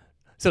beer.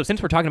 So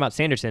since we're talking about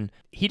Sanderson,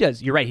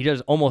 you're right, he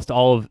does almost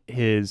all of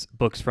his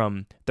books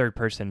from third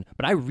person,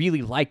 but I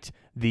really liked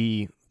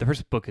the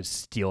first book is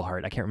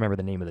Steelheart. I can't remember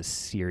the name of the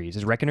series.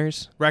 Is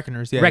Reckoners?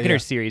 Reckoners, yeah.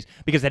 Reckoners series,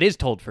 because that is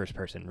told first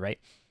person, right?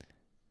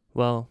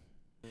 Well,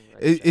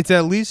 it's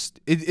at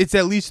least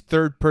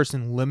third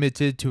person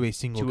limited to a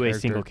single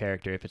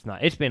character. If it's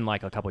not, it's been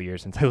like a couple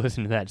years since I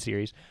listened to that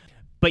series.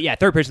 But yeah,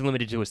 third person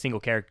limited to a single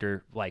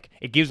character, like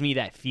it gives me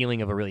that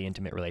feeling of a really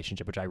intimate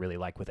relationship, which I really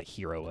like with a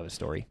hero of a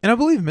story. And I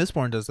believe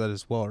Mistborn does that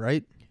as well,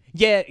 right?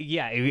 Yeah,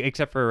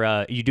 except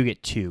for you do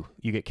get 2.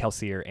 You get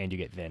Kelsier and you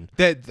get Vin.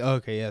 That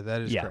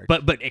is correct.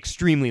 but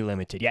extremely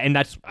limited. Yeah, and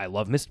I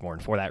love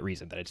Mistborn for that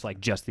reason, that it's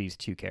like just these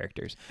 2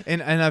 characters.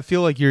 And I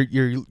feel like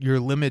you're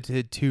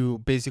limited to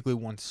basically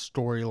one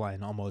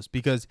storyline almost,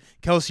 because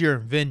Kelsier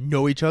and Vin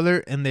know each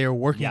other and they are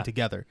working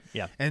together.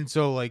 Yeah. And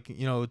so like,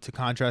 to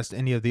contrast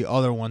any of the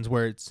other ones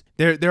where it's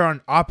they're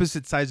on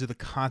opposite sides of the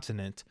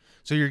continent.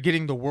 So you're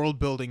getting the world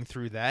building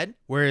through that,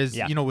 whereas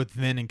with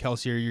Vin and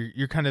Kelsier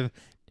you're kind of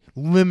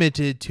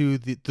limited to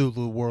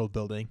the world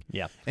building.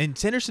 Yeah. And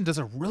Sanderson does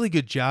a really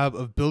good job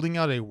of building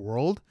out a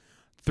world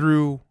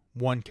through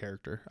one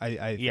character.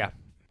 Yeah.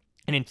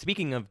 And in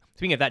speaking of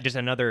that, just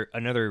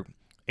another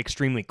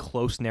extremely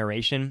close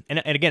narration.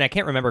 And again, I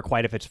can't remember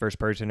quite if it's first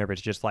person or if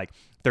it's just like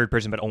third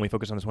person but only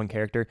focused on this one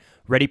character.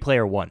 Ready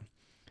Player One.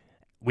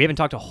 We haven't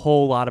talked a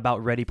whole lot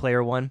about Ready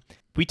Player One.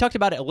 We talked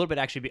about it a little bit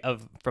actually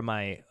from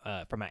my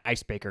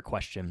icebreaker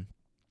question.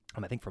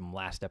 I think from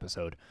last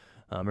episode.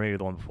 Or maybe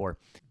the one before.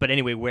 But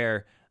anyway,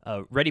 where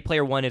Ready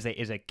Player One is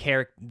a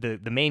character,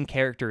 the main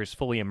character is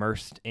fully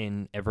immersed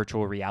in a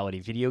virtual reality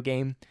video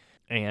game,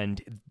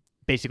 and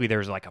basically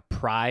there's like a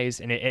prize,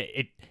 and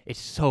it's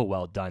so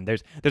well done.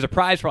 There's a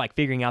prize for like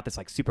figuring out this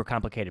like super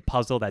complicated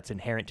puzzle that's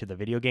inherent to the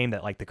video game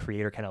that like the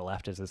creator kind of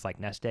left as this like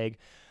nest egg.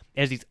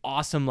 It has these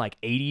awesome like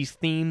 80s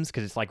themes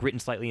because it's like written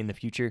slightly in the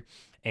future,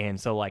 and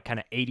so like kind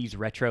of 80s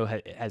retro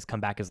has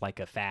come back as like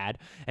a fad,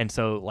 and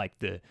so like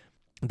the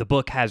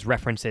book has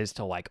references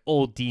to like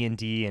old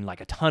D&D and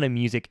like a ton of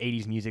music,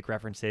 80s music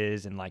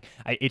references, and like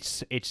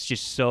it's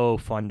just so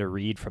fun to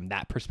read from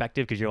that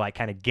perspective because you're like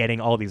kind of getting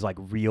all these like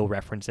real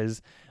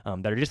references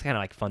that are just kind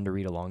of like fun to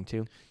read along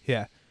to.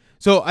 Yeah.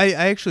 So I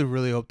actually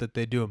really hope that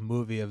they do a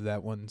movie of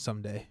that one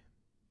someday.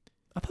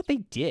 I thought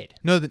they did.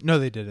 No,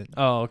 they didn't.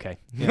 Oh, okay.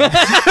 Yeah.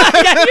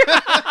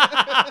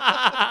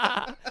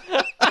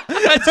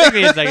 That took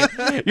me a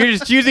second. You're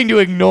just choosing to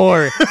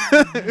ignore.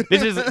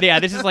 This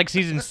is like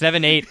season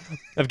 7, 8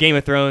 of Game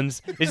of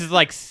Thrones. This is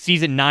like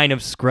season 9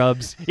 of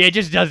Scrubs. Yeah, it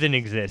just doesn't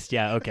exist.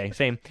 Yeah, okay,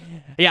 same.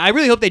 Yeah, I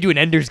really hope they do an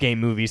Ender's Game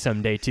movie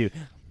someday too.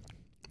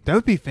 That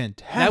would be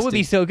fantastic. That would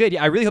be so good.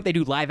 Yeah, I really hope they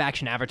do live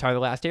action Avatar: The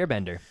Last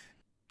Airbender.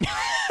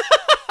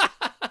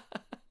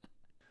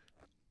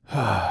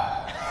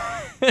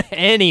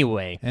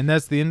 Anyway. And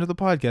that's the end of the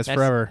podcast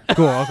forever.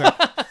 Cool, okay.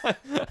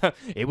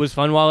 It was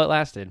fun while it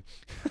lasted.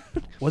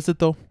 Was it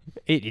though?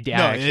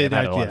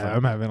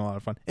 I'm having a lot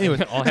of fun.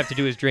 Anyway, all I have to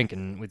do is drink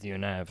and with you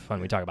and I have fun.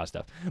 We talk about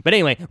stuff. But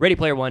anyway, Ready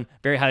Player One,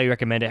 very highly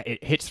recommend it.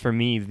 It hits for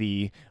me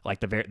the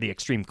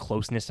extreme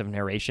closeness of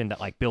narration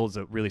that like builds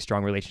a really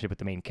strong relationship with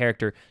the main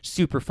character.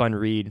 Super fun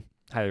read.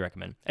 Highly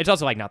recommend. It's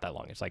also like not that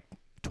long. It's like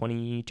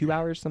 22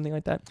 hours, something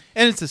like that.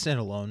 And it's a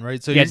standalone,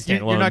 right? So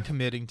you're not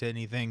committing to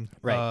anything.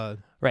 Right.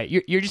 Right.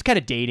 You're just kind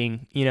of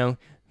dating, you know.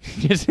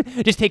 just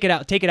take it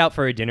out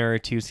for a dinner or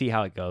two, see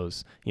how it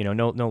goes. You know,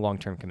 no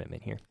long-term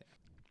commitment here.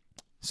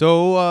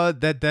 So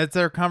that's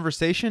our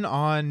conversation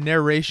on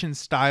narration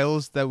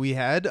styles that we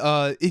had.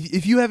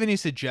 If you have any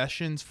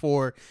suggestions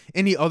for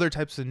any other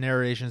types of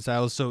narration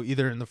styles, so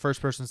either in the first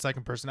person,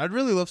 second person, I'd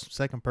really love some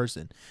second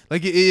person.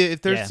 Like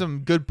if there's some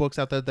good books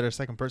out there that are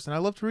second person, I'd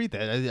love to read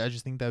that. I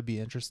just think that'd be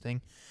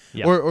interesting.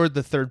 Yep. Or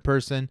the third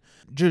person.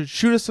 Just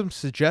shoot us some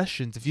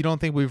suggestions if you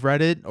don't think we've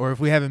read it or if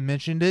we haven't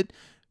mentioned it.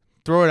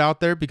 Throw it out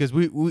there because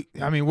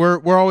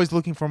we're always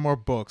looking for more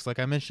books. Like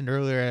I mentioned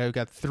earlier, I've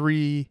got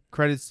 3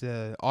 credits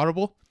to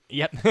Audible.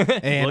 Yep.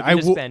 And I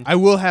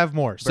will have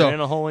more.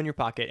 Burn a hole in your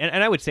pocket.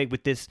 And I would say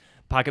with this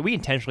pocket, we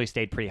intentionally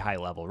stayed pretty high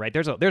level, right?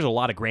 There's a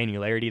lot of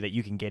granularity that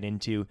you can get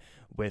into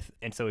with,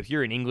 and so if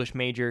you're an English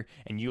major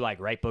and you like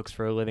write books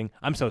for a living,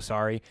 I'm so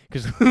sorry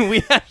because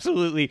we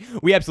absolutely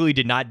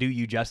did not do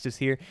you justice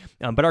here.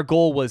 But our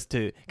goal was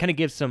to kind of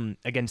give some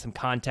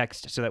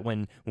context so that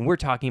when we're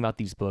talking about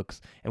these books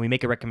and we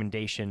make a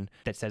recommendation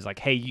that says like,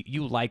 hey,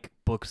 you like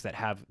books that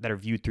are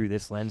viewed through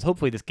this lens,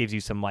 hopefully this gives you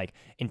some like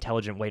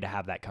intelligent way to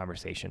have that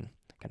conversation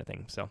kind of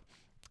thing. So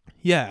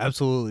yeah,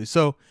 absolutely.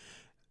 So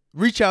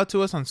reach out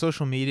to us on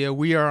social media.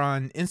 We are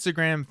on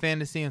Instagram,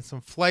 Fantasy and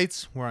Some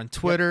Flights. We're on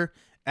Twitter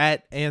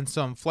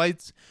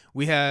 @AndSomeFlights.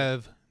 We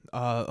have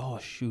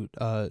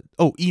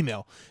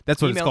email.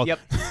 That's what it's called. Yep.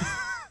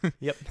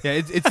 Yep. Yeah,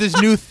 it's this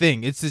new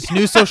thing. It's this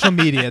new social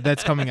media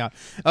that's coming out.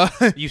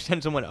 You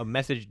send someone a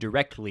message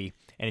directly,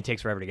 and it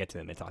takes forever to get to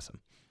them. It's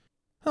awesome.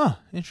 Huh.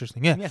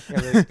 Interesting. Yeah.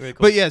 Really, really cool.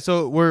 But yeah,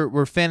 so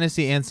we're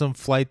Fantasy and Some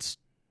Flights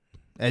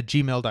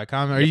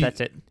 @gmail.com. That's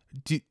it.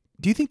 Do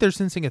you think they're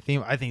sensing a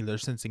theme? I think they're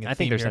sensing a theme. I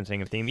think they're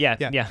sensing a theme.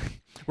 Yeah.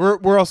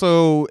 We're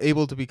also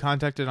able to be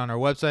contacted on our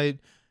website.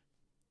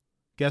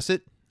 Guess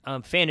it?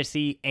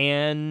 Fantasy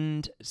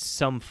and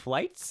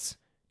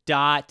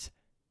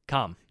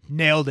someflights.com.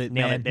 Nailed it,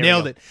 man.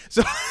 Nailed it.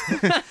 So,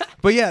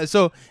 but yeah,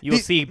 so you'll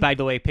see, by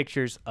the way,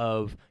 pictures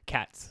of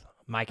cats,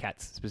 my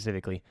cats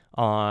specifically,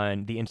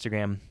 on the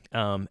Instagram,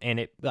 and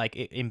it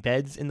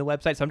embeds in the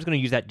website. So I'm just going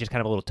to use that just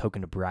kind of a little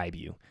token to bribe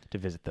you to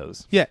visit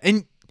those. Yeah,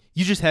 and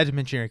you just had to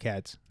mention your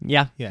cats.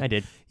 Yeah, I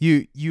did.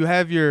 You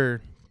have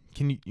your.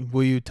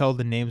 Will you tell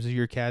the names of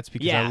your cats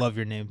because I love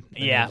your name?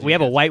 Yeah, we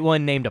have a white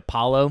one named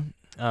Apollo,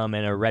 and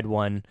a red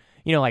one.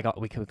 You know, like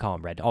we could call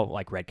him red. Oh,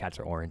 like red cats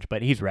are orange,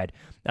 but he's red.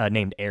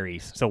 Named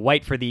Ares. So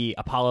white for the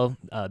Apollo,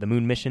 the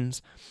moon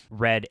missions.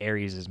 Red,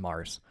 Ares is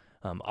Mars.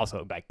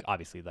 Also, like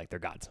obviously, like they're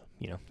gods.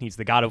 You know, he's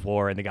the god of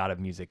war and the god of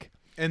music.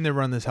 And they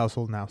run this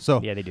household now.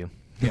 So yeah, they do.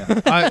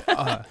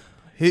 Yeah,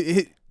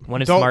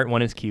 one is smart,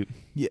 one is cute.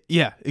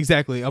 Yeah,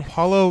 exactly.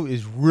 Apollo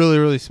is really,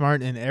 really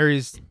smart, and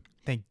Ares.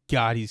 Thank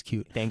God he's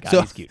cute. Thank God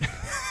he's cute.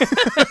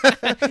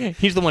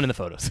 He's the one in the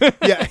photos.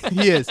 Yeah,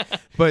 he is.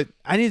 But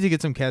I need to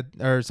get some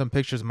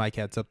pictures of my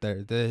cats up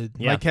there.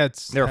 My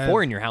cats. There are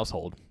 4 in your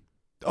household.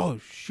 Oh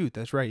shoot,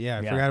 that's right. Yeah,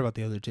 I forgot about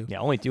the other 2. Yeah,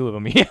 only 2 of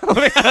them. Yeah,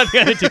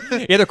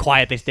 they're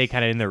quiet. They stay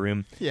kind of in their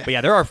room. Yeah. But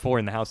yeah, there are 4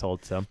 in the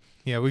household. So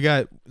yeah, we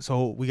got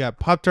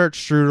Pop-Tart,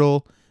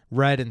 Strudel,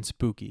 Red, and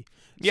Spooky.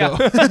 Yeah.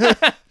 So,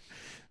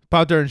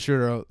 Pop-Tart and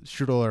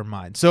Strudel are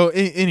mine. So,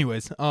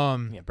 anyways,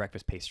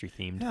 breakfast pastry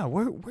themed. Yeah,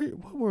 what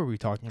were we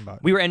talking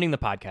about? We were ending the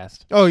podcast.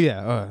 Oh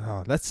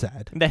yeah, that's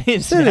sad. That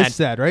is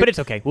sad, right? But it's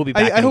okay. We'll be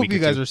back. I hope you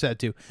guys are sad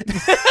too.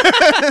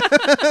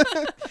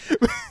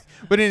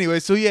 But anyway,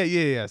 so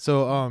yeah.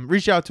 So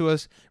reach out to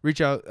us.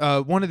 Reach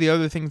out. One of the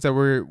other things that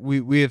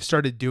we have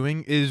started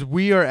doing is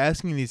we are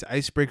asking these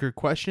icebreaker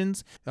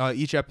questions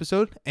each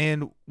episode,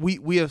 and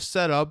we have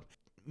set up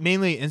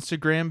mainly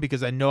Instagram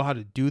because I know how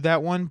to do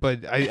that one,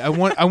 but I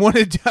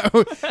wanted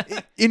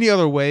to any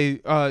other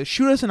way.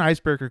 Shoot us an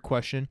icebreaker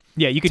question.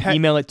 Yeah, you could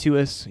email it to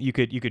us. You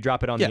could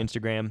drop it on the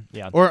Instagram.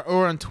 Yeah,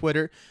 or on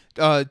Twitter.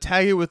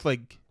 Tag it with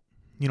like,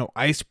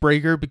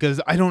 icebreaker, because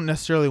I don't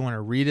necessarily want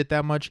to read it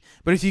that much.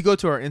 But if you go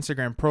to our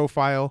Instagram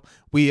profile,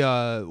 we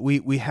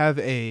have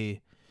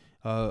a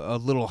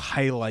little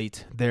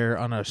highlight there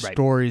on our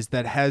stories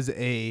that has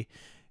a,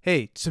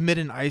 hey, submit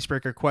an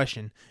icebreaker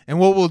question. And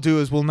what we'll do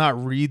is we'll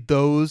not read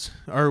those,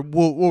 or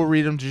we'll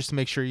read them just to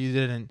make sure you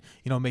didn't,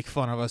 make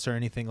fun of us or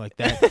anything like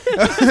that.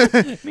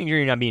 Make sure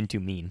you're not being too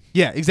mean.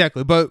 Yeah,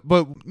 exactly. But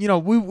we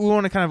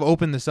want to kind of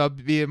open this up,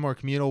 be it more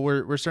communal.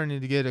 We're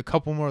starting to get a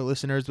couple more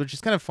listeners, which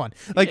is kind of fun.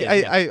 Like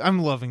I'm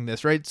loving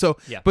this, right? So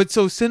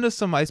so send us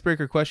some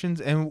icebreaker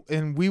questions,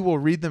 and we will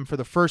read them for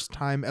the first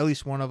time. At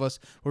least one of us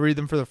will read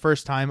them for the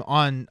first time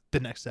on the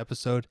next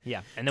episode.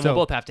 Yeah, and then we'll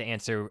both have to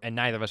answer, and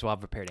neither of us will have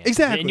prepared answers.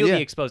 Exactly. And you'll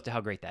be exposed to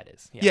how great that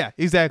is. Yeah,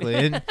 exactly.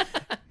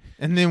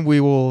 And then we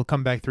will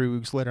come back 3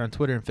 weeks later on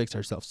Twitter and fix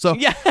ourselves. So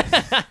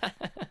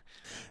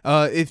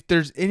if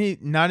there's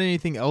not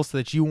anything else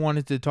that you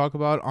wanted to talk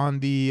about on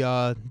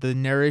the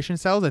narration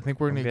styles, I think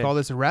we're going to call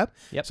this a wrap.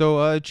 Yep.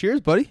 So cheers,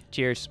 buddy.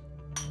 Cheers.